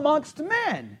dwell amongst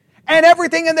men. And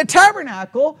everything in the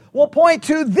tabernacle will point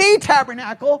to the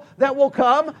tabernacle that will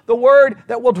come, the Word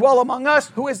that will dwell among us,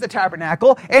 who is the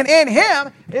tabernacle. And in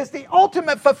Him is the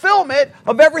ultimate fulfillment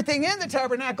of everything in the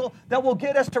tabernacle that will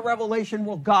get us to Revelation,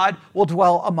 where God will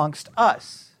dwell amongst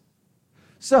us.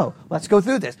 So, let's go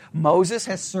through this. Moses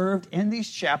has served in these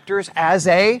chapters as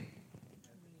a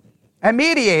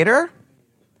mediator,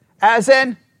 as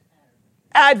an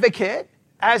advocate,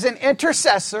 as an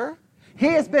intercessor. He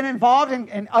has been involved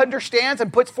and understands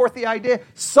and puts forth the idea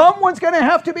someone's going to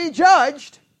have to be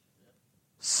judged.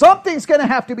 Something's going to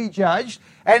have to be judged.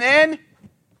 And then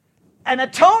an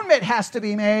atonement has to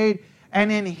be made.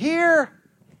 And in here,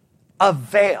 a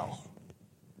veil.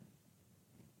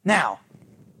 Now,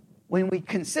 when we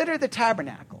consider the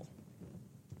tabernacle,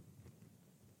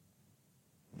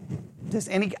 does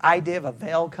any idea of a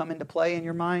veil come into play in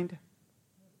your mind?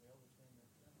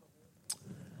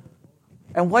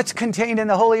 And what's contained in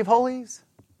the Holy of Holies?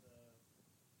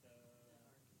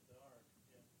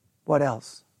 What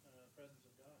else?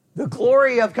 The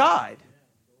glory of God.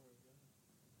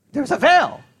 There's a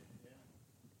veil.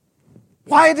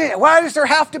 Why does there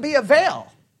have to be a veil?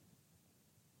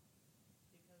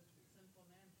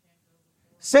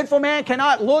 Sinful man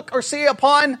cannot look or see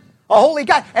upon a holy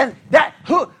God. And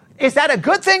is that a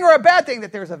good thing or a bad thing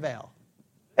that there's a veil?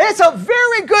 It's a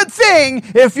very good thing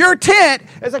if your tent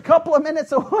is a couple of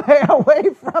minutes away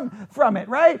from it,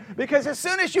 right? Because as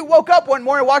soon as you woke up one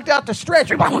morning and walked out to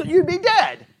stretch, you'd be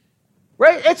dead,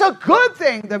 right? It's a good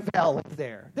thing the veil is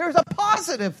there. There's a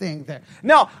positive thing there.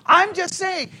 Now, I'm just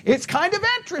saying, it's kind of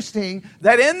interesting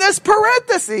that in this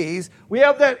parentheses, we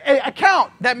have the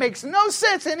account that makes no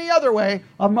sense any other way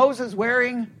of Moses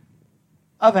wearing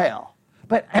a veil.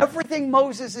 But everything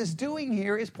Moses is doing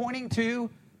here is pointing to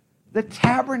the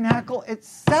tabernacle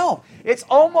itself. It's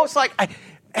almost like,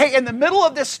 in the middle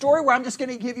of this story where I'm just going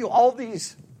to give you all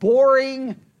these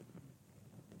boring,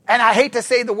 and I hate to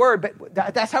say the word, but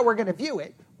that's how we're going to view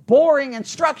it, boring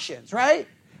instructions, right?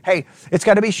 Hey, it's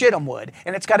got to be shittim wood,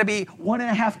 and it's got to be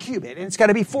 1.5 cubit, and it's got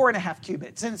to be 4.5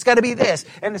 cubits, and it's got to be this,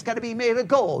 and it's got to be made of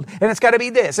gold, and it's got to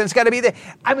be this, and it's got to be this.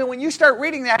 I mean, when you start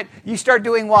reading that, you start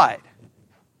doing what?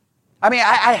 I mean,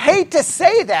 I hate to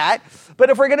say that,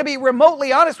 but if we're going to be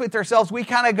remotely honest with ourselves, we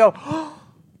kind of go,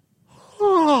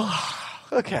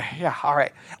 okay, yeah, all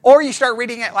right. Or you start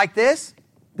reading it like this.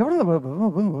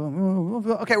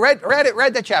 Okay, read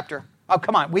the chapter. Oh,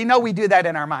 come on. We know we do that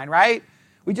in our mind, right?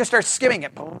 We just start skimming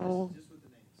it. All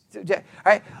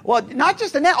right. Well, not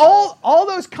just the name, all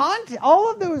those content,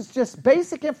 all of those just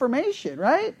basic information,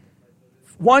 right?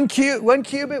 1 cubit,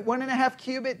 1.5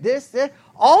 cubit, this,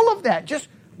 all of that. Just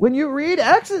when you read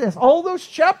Exodus, all those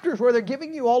chapters where they're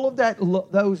giving you all of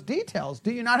those details,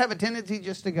 do you not have a tendency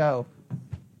just to go,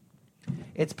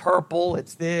 it's purple,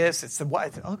 it's this, it's the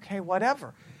what? Okay,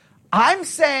 whatever. I'm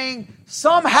saying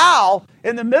somehow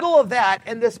in the middle of that,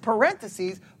 in this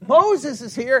parentheses, Moses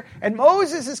is here, and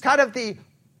Moses is kind of the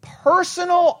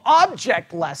personal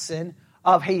object lesson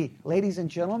of, hey, ladies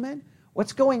and gentlemen,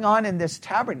 what's going on in this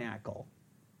tabernacle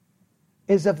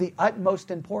is of the utmost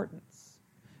importance.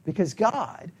 Because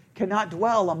God cannot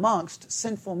dwell amongst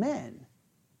sinful men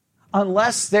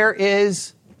unless there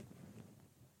is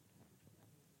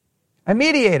a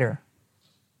mediator,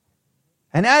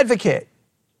 an advocate,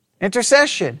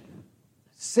 intercession.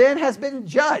 Sin has been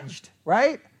judged,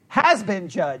 right? Has been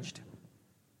judged.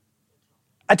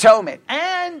 Atonement.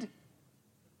 And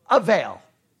a veil.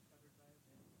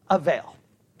 A veil.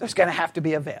 There's going to have to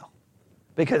be a veil.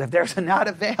 Because if there's not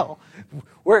a veil,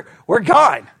 we're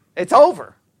gone. It's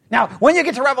over. Now, when you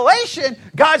get to Revelation,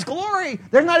 God's glory,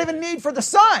 there's not even need for the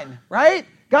sun, right?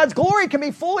 God's glory can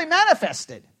be fully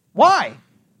manifested. Why?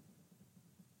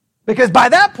 Because by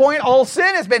that point, all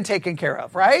sin has been taken care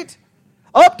of, right?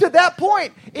 Up to that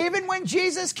point, even when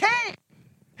Jesus came,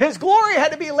 his glory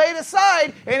had to be laid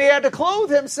aside, and he had to clothe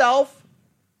himself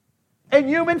in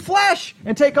human flesh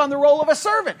and take on the role of a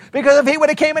servant. Because if he would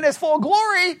have came in his full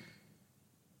glory,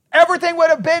 everything would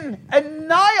have been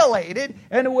annihilated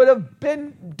and it would have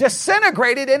been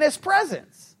disintegrated in his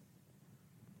presence.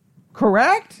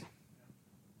 Correct?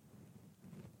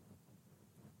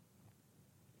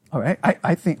 All right.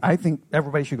 I think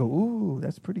everybody should go, ooh,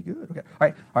 that's pretty good. Okay.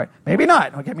 All right. Maybe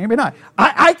not. Okay, maybe not.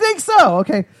 I think so.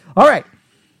 Okay. All right.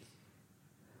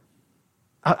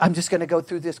 I'm just going to go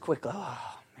through this quickly.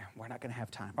 Oh, man, we're not going to have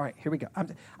time. All right, here we go.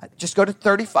 Just go to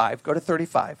 35. Go to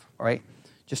 35. All right.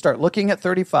 Just start looking at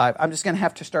 35. I'm just going to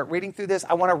have to start reading through this.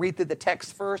 I want to read through the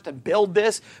text first and build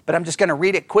this, but I'm just going to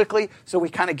read it quickly so we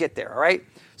kind of get there, all right?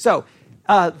 So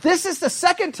This is the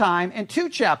second time in 2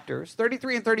 chapters,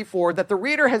 33 and 34, that the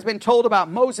reader has been told about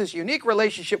Moses' unique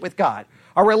relationship with God,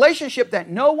 a relationship that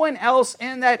no one else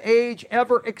in that age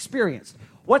ever experienced.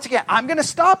 Once again, I'm going to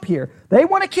stop here. They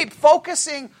want to keep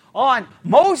focusing on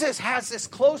Moses has this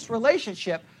close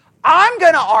relationship. I'm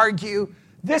going to argue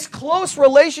this close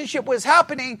relationship was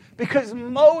happening because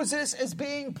Moses is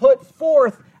being put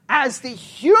forth as the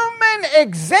human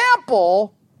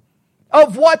example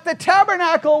of what the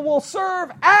tabernacle will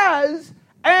serve as,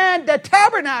 and the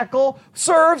tabernacle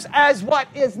serves as what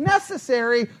is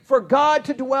necessary for God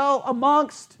to dwell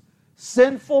amongst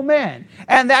sinful men.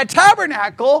 And that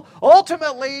tabernacle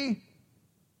ultimately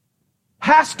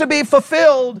has to be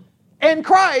fulfilled in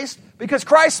Christ, because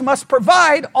Christ must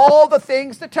provide all the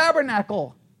things the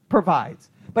tabernacle provides.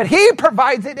 But he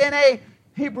provides it in a,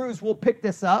 Hebrews will pick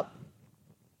this up,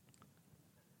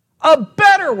 a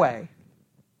better way.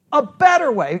 A better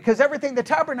way, because everything the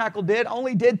tabernacle did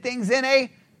only did things in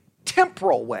a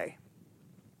temporal way.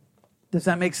 Does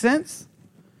that make sense?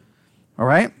 All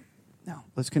right. Now,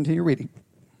 let's continue reading.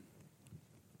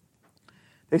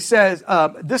 It says,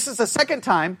 this is the second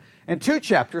time in 2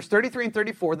 chapters, 33 and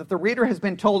 34, that the reader has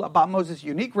been told about Moses'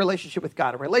 unique relationship with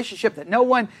God, a relationship that no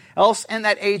one else in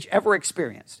that age ever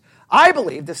experienced. I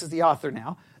believe, this is the author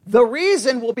now, the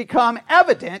reason will become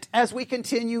evident as we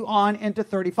continue on into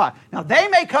 35. Now, they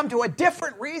may come to a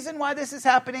different reason why this is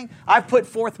happening. I've put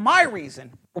forth my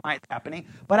reason why it's happening,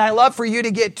 but I love for you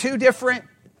to get 2 different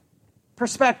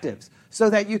perspectives so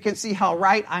that you can see how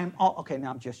right I'm. Okay, now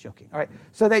I'm just joking. All right,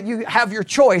 so that you have your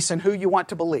choice in who you want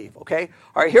to believe. Okay,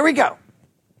 all right, here we go. All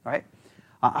right.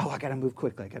 I got to move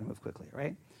quickly. All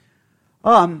right.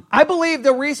 I believe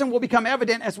the reason will become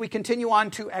evident as we continue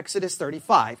on to Exodus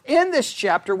 35. In this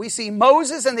chapter, we see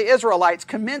Moses and the Israelites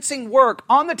commencing work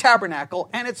on the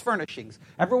tabernacle and its furnishings.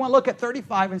 Everyone look at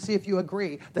 35 and see if you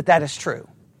agree that that is true.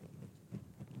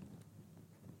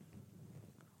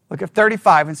 Look at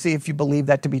 35 and see if you believe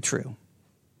that to be true.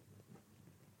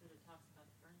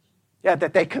 Yeah,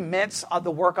 that they commence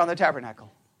the work on the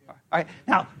tabernacle. All right.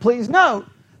 Now, please note,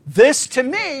 this to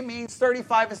me means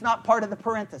 35 is not part of the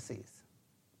parentheses.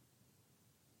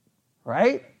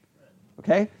 Right?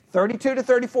 Okay? 32 to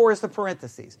 34 is the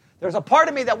parentheses. There's a part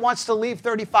of me that wants to leave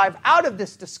 35 out of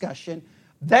this discussion.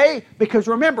 Because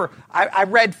remember, I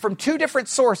read from 2 different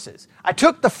sources. I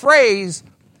took the phrase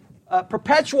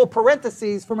perpetual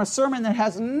parentheses from a sermon that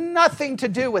has nothing to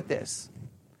do with this.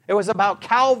 It was about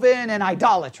Calvin and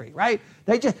idolatry, right?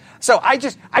 I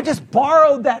just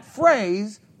borrowed that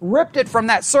phrase, ripped it from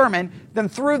that sermon, then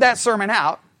threw that sermon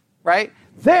out, right?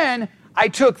 Then I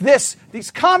took this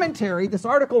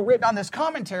article written on this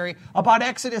commentary about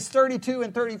Exodus 32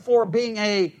 and 34 being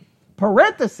a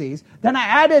parentheses. Then I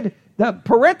added the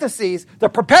parentheses, the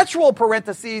perpetual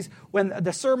parentheses, when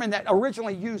the sermon that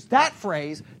originally used that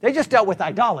phrase, they just dealt with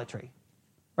idolatry,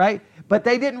 right? But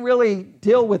they didn't really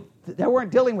they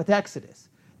weren't dealing with Exodus.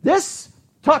 This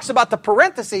talks about the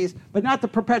parentheses, but not the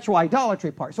perpetual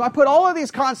idolatry part. So I put all of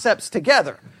these concepts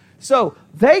together. So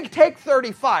they take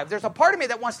 35. There's a part of me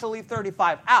that wants to leave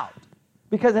 35 out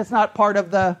because it's not part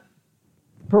of the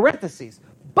parentheses.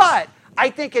 But I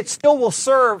think it still will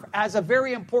serve as a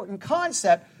very important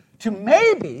concept to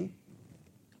maybe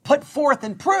put forth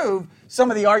and prove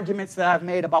some of the arguments that I've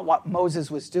made about what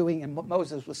Moses was doing and what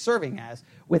Moses was serving as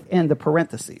within the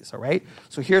parentheses, all right?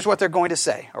 So here's what they're going to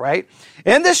say, all right?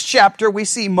 In this chapter, we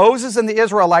see Moses and the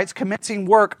Israelites commencing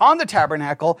work on the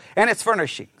tabernacle and its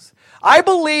furnishings. I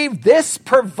believe this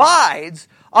provides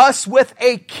us with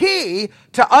a key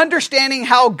to understanding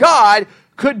how God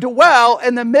could dwell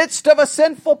in the midst of a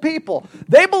sinful people.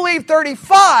 They believe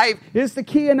 35 is the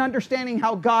key in understanding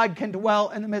how God can dwell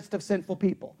in the midst of sinful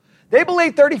people. They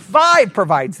believe 35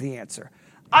 provides the answer.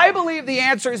 I believe the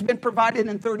answer has been provided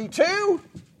in 32,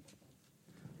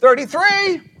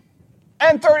 33,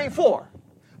 and 34.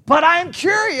 But I'm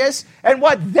curious in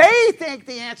what they think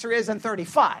the answer is in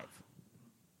 35.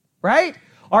 Right?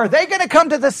 Are they going to come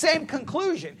to the same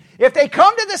conclusion? If they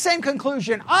come to the same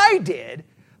conclusion I did,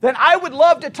 then I would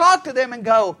love to talk to them and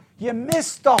go, you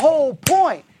missed the whole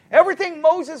point. Everything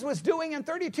Moses was doing in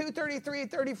 32, 33,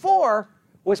 and 34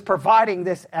 was providing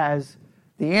this as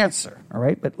the answer. All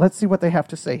right, but let's see what they have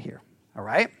to say here. All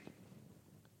right?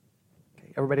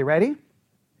 Okay, everybody ready?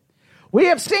 We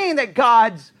have seen that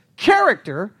God's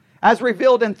character, as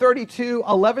revealed in 32,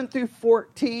 11 through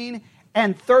 14,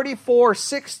 and 34,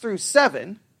 6 through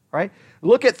 7, right?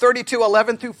 Look at 32,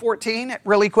 11 through 14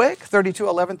 really quick. 32,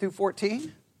 11 through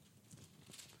 14.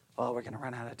 Oh, we're going to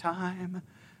run out of time.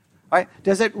 All right.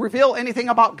 Does it reveal anything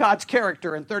about God's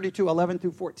character in 32, 11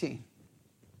 through 14?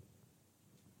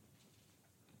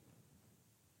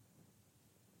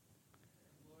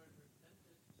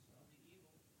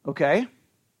 Okay.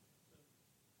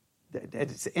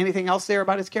 Anything else there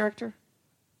about his character? It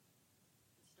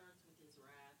starts with his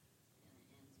wrath and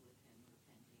it ends with him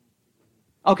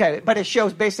repenting. Okay, but it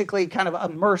shows basically kind of a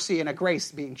mercy and a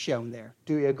grace being shown there.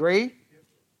 Do you agree?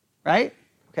 Right?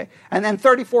 Okay. And then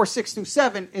 34, 6 through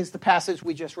 7 is the passage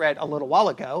we just read a little while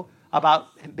ago about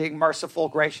him being merciful,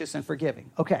 gracious, and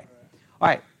forgiving. Okay. All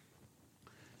right.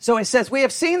 So it says, we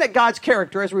have seen that God's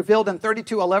character is revealed in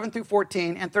 32, 11 through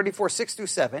 14 and 34, 6 through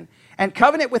 7, and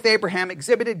covenant with Abraham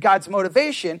exhibited God's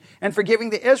motivation in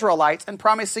forgiving the Israelites and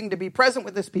promising to be present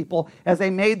with his people as they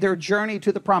made their journey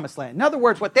to the promised land. In other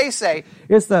words, what they say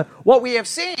is what we have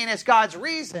seen is God's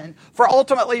reason for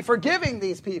ultimately forgiving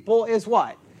these people is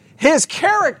what? His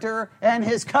character and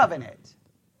his covenant.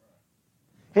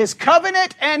 His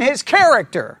covenant and his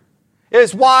character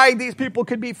is why these people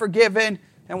could be forgiven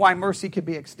and why mercy could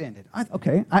be extended.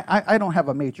 I don't have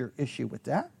a major issue with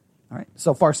that. All right,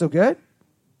 so far so good.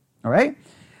 All right.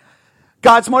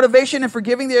 God's motivation in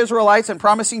forgiving the Israelites and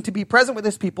promising to be present with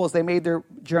his people as they made their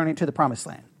journey to the promised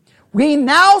land. We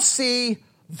now see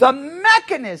the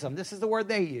mechanism, this is the word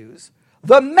they use,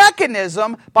 the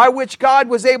mechanism by which God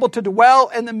was able to dwell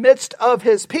in the midst of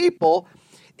his people.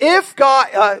 If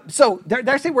God, so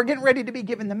they're saying we're getting ready to be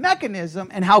given the mechanism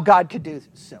and how God could do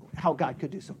so.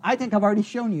 I think I've already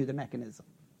shown you the mechanism,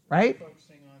 right?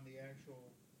 Focusing on the actual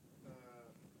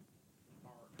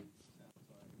ark, sounds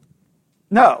like.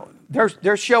 No,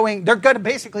 they're showing they're going to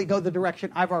basically go the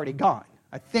direction I've already gone.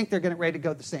 I think they're getting ready to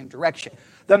go the same direction.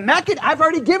 I've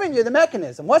already given you the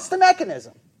mechanism. What's the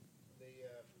mechanism? The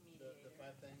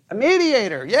 5 things. A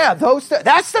mediator. Yeah,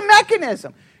 that's the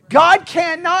mechanism. God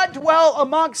cannot dwell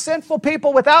amongst sinful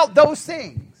people without those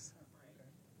things.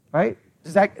 Right?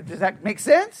 Does that make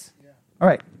sense? Yeah. All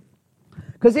right.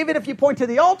 Because even if you point to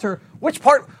the altar, which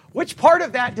part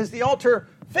of that does the altar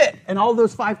fit in all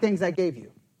those 5 things I gave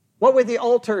you? What would the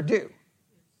altar do?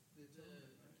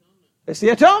 It's the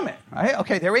atonement, right?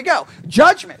 Okay, there we go.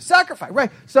 Judgment, sacrifice,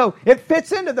 right? So it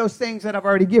fits into those things that I've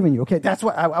already given you. Okay, that's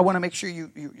what I want to make sure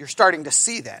you're starting to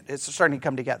see that. It's starting to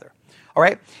come together. All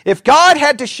right? If God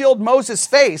had to shield Moses'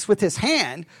 face with his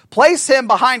hand, place him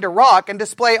behind a rock, and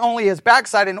display only his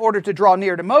backside in order to draw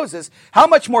near to Moses, how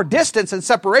much more distance and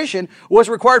separation was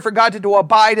required for God to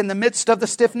abide in the midst of the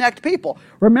stiff-necked people?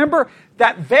 Remember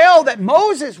that veil that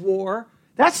Moses wore.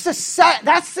 That's the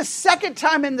second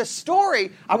time in the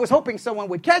story. I was hoping someone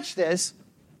would catch this.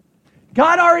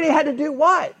 God already had to do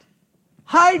what?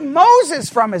 Hide Moses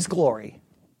from his glory.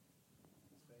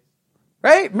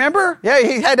 Right? Remember? Yeah,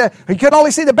 he could only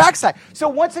see the backside. So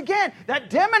once again, that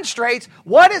demonstrates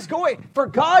what is going. For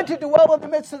God to dwell in the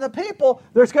midst of the people,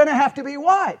 there's going to have to be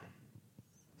what?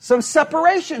 Some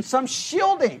separation, some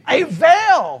shielding, a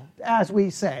veil, as we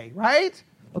say, right?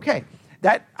 Okay.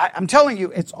 I'm telling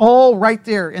you, it's all right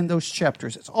there in those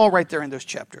chapters. It's all right there in those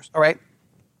chapters. All right?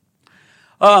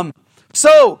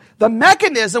 So the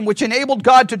mechanism which enabled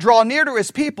God to draw near to his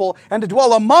people and to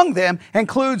dwell among them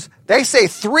includes, they say,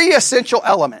 3 essential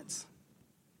elements.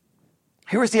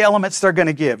 Here's the elements they're going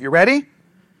to give. You ready?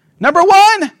 Number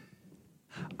 1,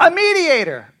 a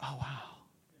mediator. Oh,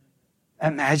 wow.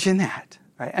 Imagine that.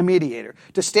 Right? A mediator.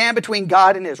 To stand between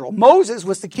God and Israel. Moses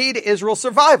was the key to Israel's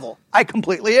survival. I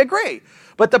completely agree.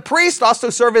 But the priest also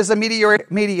served as a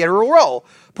mediator role,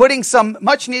 putting some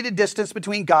much-needed distance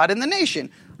between God and the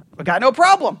nation. We got no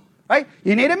problem, right?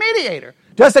 You need a mediator.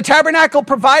 Does the tabernacle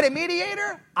provide a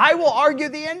mediator? I will argue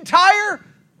the entire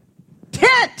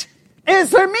tent is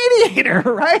their mediator,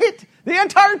 right? The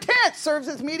entire tent serves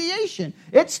as mediation.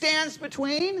 It stands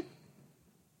between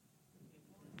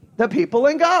the people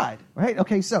and God, right?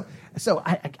 Okay, so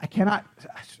I cannot.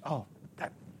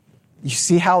 You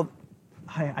see how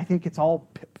I think it's all.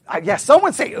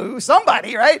 Someone say ooh,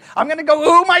 somebody, right? I'm going to go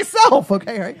ooh myself,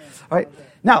 okay, right? All right.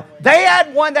 Now they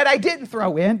had one that I didn't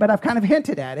throw in, but I've kind of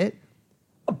hinted at it.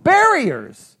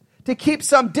 Barriers to keep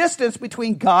some distance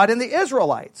between God and the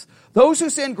Israelites. Those who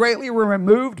sinned greatly were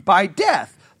removed by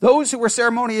death. Those who were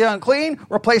ceremonially unclean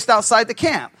were placed outside the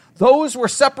camp. Those were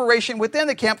separation within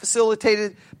the camp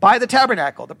facilitated by the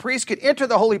tabernacle. The priest could enter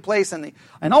the holy place and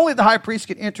only the high priest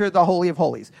could enter the Holy of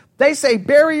Holies. They say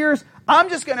barriers. We're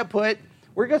just going to put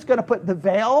the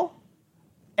veil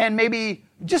and maybe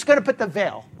just going to put the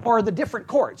veil or the different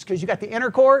courts because you got the inner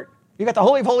court, you got the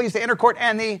Holy of Holies, the inner court,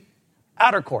 and the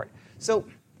outer court. So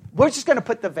we're just going to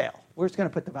put the veil. We're just going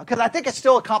to put the veil because I think it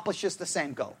still accomplishes the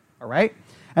same goal. All right?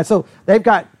 And so they've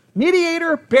got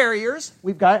mediator, barriers.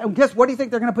 We've got, and guess what do you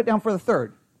think they're going to put down for the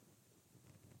third?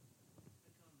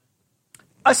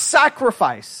 A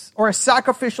sacrifice or a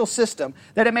sacrificial system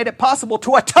that it made it possible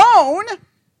to atone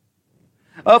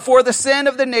for the sin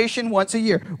of the nation once a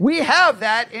year. We have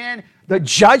that in the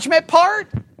judgment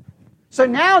part. So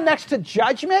now next to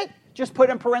judgment, just put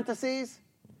in parentheses,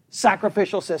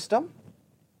 sacrificial system.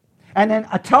 And then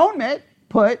atonement,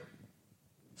 put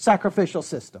sacrificial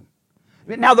system.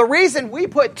 Now the reason we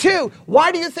put two,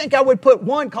 why do you think I would put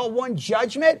one called one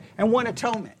judgment and one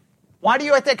atonement? Why do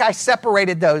you think I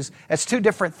separated those as two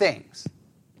different things?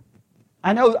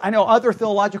 I know other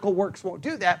theological works won't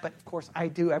do that, but of course I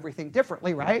do everything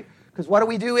differently, right? Because what do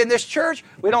we do in this church?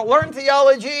 We don't learn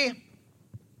theology.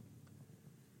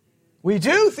 We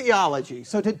do theology.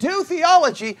 So to do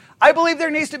theology, I believe there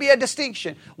needs to be a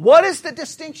distinction. What is the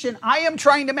distinction I am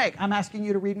trying to make? I'm asking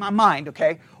you to read my mind,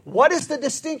 okay? What is the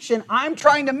distinction I'm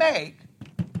trying to make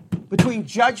between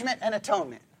judgment and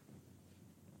atonement?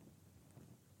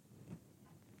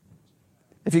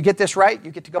 If you get this right,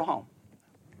 you get to go home.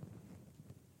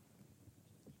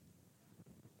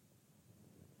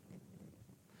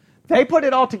 They put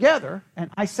it all together,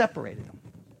 and I separated them.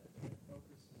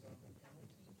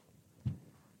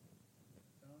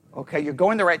 Okay, you're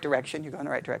going the right direction. You're going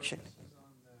the right direction.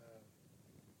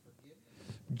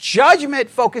 Judgment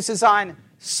focuses on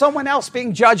someone else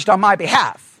being judged on my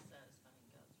behalf.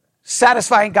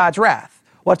 Satisfying God's wrath.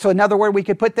 What's another word we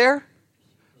could put there?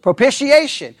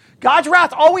 Propitiation. God's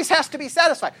wrath always has to be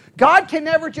satisfied. God can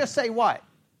never just say what?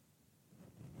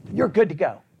 You're good to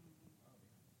go.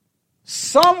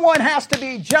 Someone has to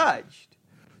be judged.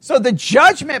 So the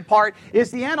judgment part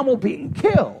is the animal being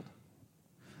killed.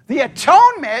 The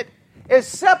atonement is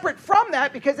separate from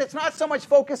that because it's not so much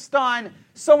focused on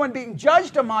someone being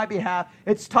judged on my behalf.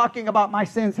 It's talking about my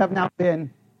sins have now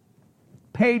been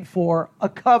paid for, a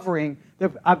covering.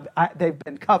 They've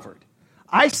been covered.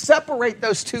 I separate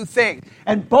those two things.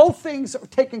 And both things are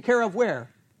taken care of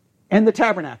where? In the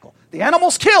tabernacle. The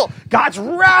animal's killed. God's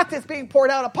wrath is being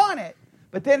poured out upon it.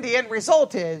 But then the end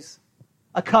result is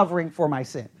a covering for my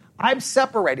sin. I'm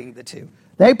separating the two.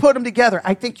 They put them together.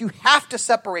 I think you have to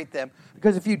separate them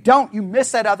because if you don't, you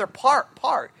miss that other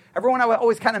part. Everyone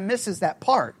always kind of misses that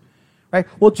part, right?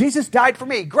 Well, Jesus died for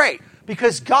me. Great.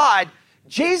 Because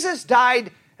Jesus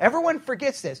died. Everyone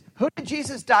forgets this. Who did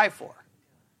Jesus die for?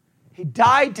 He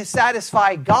died to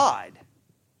satisfy God.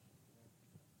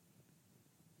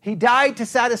 He died to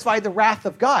satisfy the wrath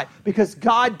of God because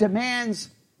God demands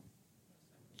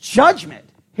judgment.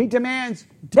 He demands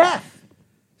death.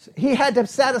 He had to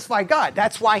satisfy God.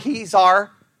 That's why he's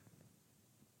our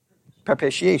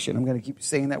propitiation. I'm going to keep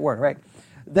saying that word, right?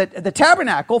 The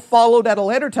tabernacle, followed at a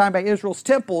later time by Israel's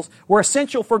temples, were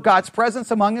essential for God's presence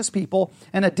among his people,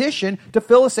 in addition to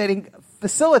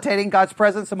facilitating God's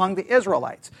presence among the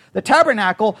Israelites. The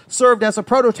tabernacle served as a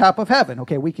prototype of heaven.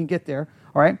 Okay, we can get there,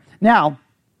 all right? Now,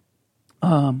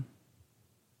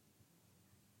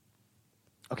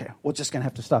 okay, we're just going to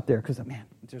have to stop there because, man,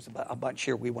 there's a bunch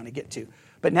here we want to get to.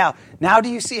 But now do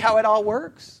you see how it all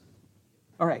works?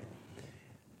 All right.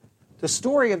 The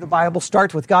story of the Bible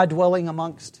starts with God dwelling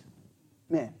amongst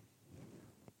men.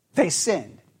 They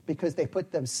sinned because they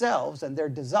put themselves and their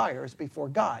desires before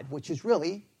God, which is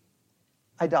really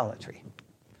idolatry.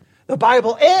 The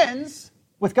Bible ends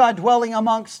with God dwelling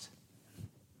amongst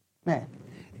men.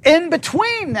 In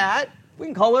between that, we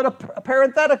can call it a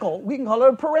parenthetical. We can call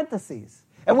it a parenthesis.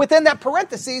 And within that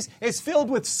parenthesis is filled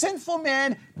with sinful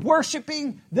men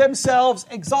worshiping themselves,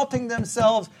 exalting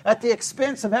themselves at the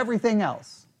expense of everything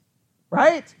else.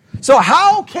 Right? So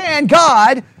how can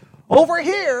God over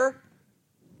here,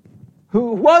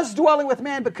 who was dwelling with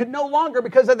man but could no longer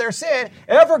because of their sin,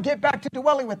 ever get back to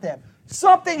dwelling with them?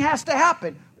 Something has to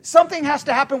happen. Something has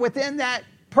to happen within that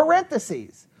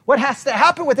parenthesis. What has to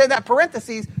happen within that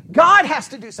parenthesis? God has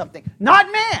to do something, not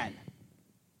man.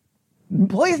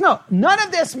 Please note, none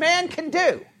of this man can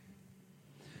do.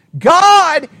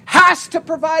 God has to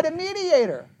provide a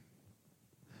mediator.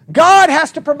 God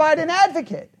has to provide an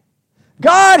advocate.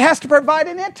 God has to provide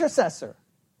an intercessor.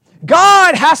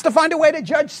 God has to find a way to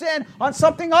judge sin on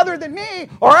something other than me,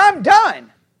 or I'm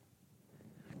done.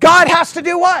 God has to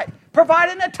do what? Provide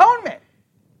an atonement,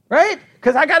 right?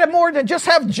 Because I got to more than just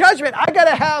have judgment. I got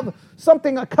to have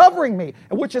something covering me,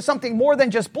 which is something more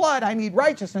than just blood. I need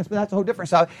righteousness, but that's a whole different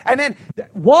stuff. And then,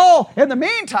 in the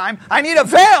meantime, I need a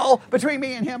veil between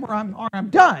me and him, or I'm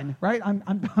done, right?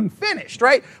 I'm finished,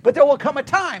 right? But there will come a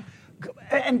time,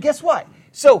 and guess what?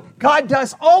 So God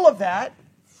does all of that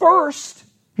first.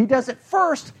 He does it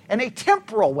first in a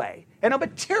temporal way, in a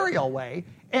material way,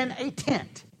 in a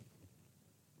tent,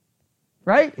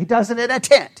 right? He does it in a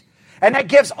tent. And that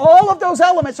gives all of those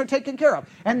elements are taken care of.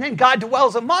 And then God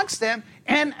dwells amongst them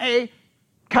in a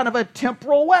kind of a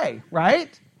temporal way,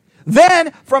 right?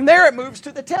 Then from there it moves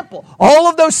to the temple. All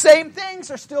of those same things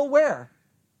are still where?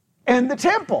 in the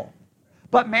temple.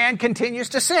 But man continues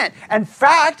to sin. In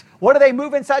fact, what do they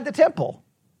move inside the temple?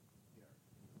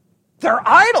 They're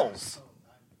idols.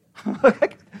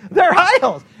 They're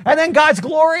idols. And then God's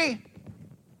glory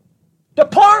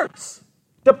departs.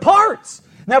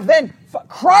 Now then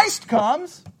Christ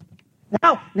comes.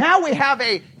 Now we have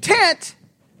a tent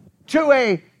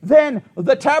then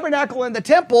the tabernacle and the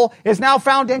temple is now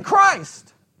found in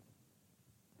Christ.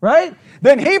 Right?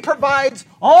 Then he provides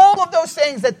all of those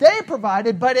things that they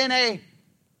provided, but in a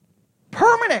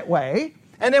permanent way.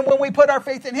 And then when we put our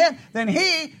faith in him, then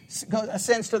he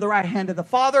ascends to the right hand of the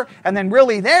Father. And then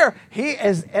really there, he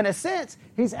is, in a sense,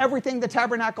 he's everything the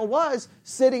tabernacle was,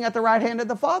 sitting at the right hand of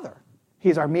the Father.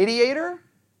 He's our mediator.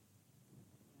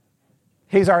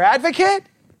 He's our advocate.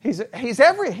 He's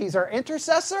our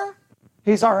intercessor.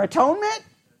 He's our atonement.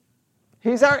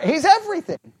 He's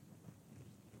everything.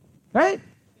 Right?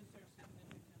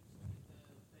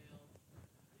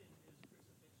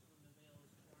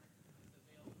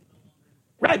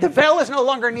 Right, the veil is no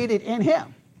longer needed in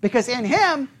him. Because in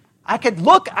him,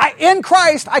 in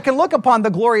Christ, I can look upon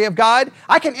the glory of God.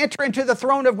 I can enter into the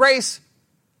throne of grace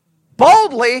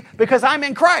boldly because I'm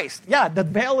in Christ. Yeah, the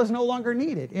veil is no longer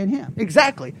needed in him.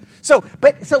 Exactly. So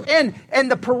in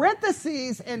the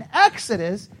parentheses in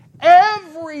Exodus,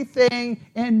 everything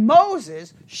in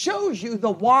Moses shows you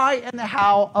the why and the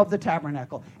how of the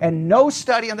tabernacle. And no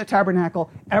study on the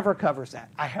tabernacle ever covers that.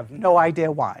 I have no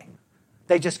idea why.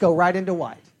 They just go right into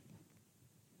white.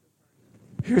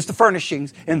 Here's the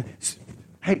furnishings. And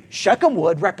hey, Shechem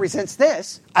wood represents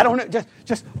this. I don't know,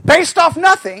 just based off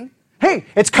nothing. Hey,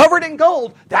 it's covered in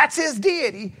gold. That's his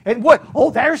deity. And what? Oh,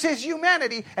 there's his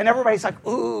humanity. And everybody's like,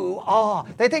 ooh, ah.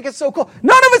 They think it's so cool.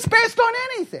 None of it's based on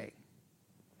anything.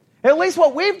 At least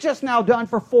what we've just now done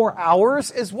for 4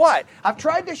 hours is what? I've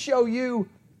tried to show you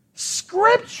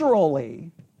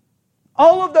scripturally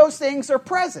all of those things are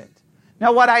present.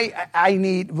 Now, what I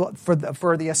need for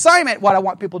the assignment, what I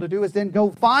want people to do is then go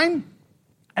find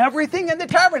everything in the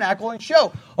tabernacle and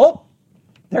show, oh,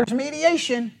 there's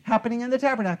mediation happening in the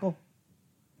tabernacle.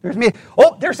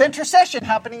 There's intercession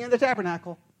happening in the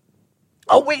tabernacle.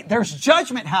 Oh, wait, there's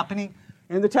judgment happening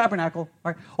in the tabernacle.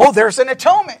 All right. Oh, there's an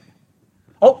atonement.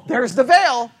 Oh, there's the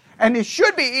veil. And it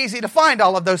should be easy to find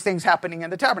all of those things happening in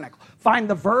the tabernacle. Find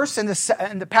the verse in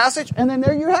the passage, and then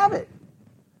there you have it.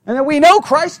 And then we know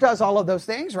Christ does all of those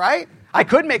things, right? I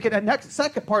could make it a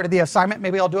second part of the assignment,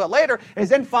 maybe I'll do it later, is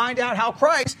then find out how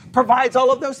Christ provides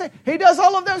all of those things. He does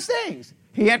all of those things.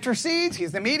 He intercedes,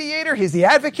 he's the mediator, he's the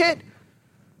advocate,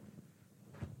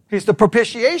 he's the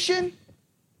propitiation,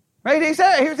 right? He's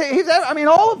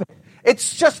all of it.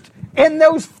 It's just in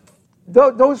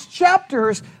those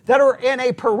chapters that are in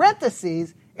a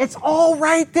parentheses, it's all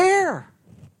right there.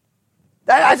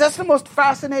 That's the most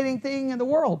fascinating thing in the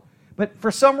world. But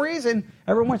for some reason,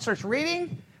 everyone starts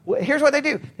reading. Here's what they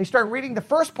do. They start reading the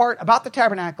first part about the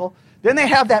tabernacle. Then they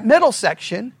have that middle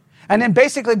section. And then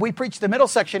basically we preach the middle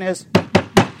section is,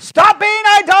 stop being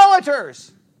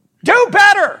idolaters. Do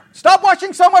better. Stop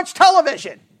watching so much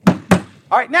television.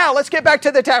 All right, now let's get back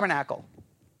to the tabernacle.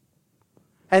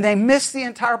 And they miss the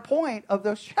entire point of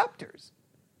those chapters.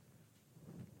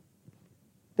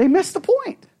 They miss the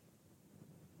point.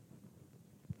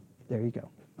 There you go.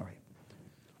 All right.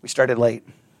 We started late.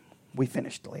 We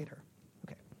finished later.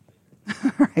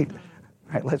 Okay. All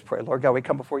right, let's pray. Lord God, we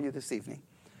come before you this evening.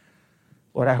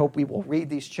 Lord, I hope we will read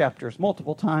these chapters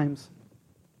multiple times.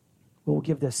 We will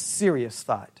give this serious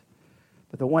thought.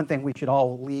 But the one thing we should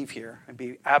all leave here and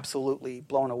be absolutely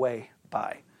blown away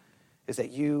by is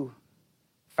that you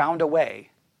found a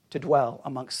way to dwell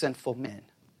amongst sinful men.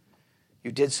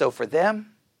 You did so for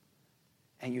them,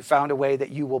 and you found a way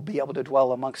that you will be able to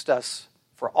dwell amongst us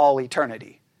for all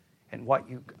eternity. And what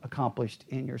you accomplished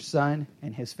in your Son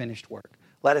and his finished work.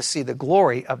 Let us see the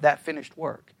glory of that finished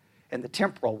work and the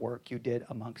temporal work you did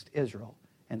amongst Israel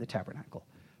and the tabernacle.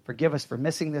 Forgive us for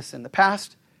missing this in the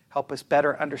past. Help us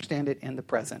better understand it in the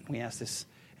present. We ask this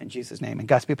in Jesus' name. And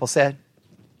God's people said,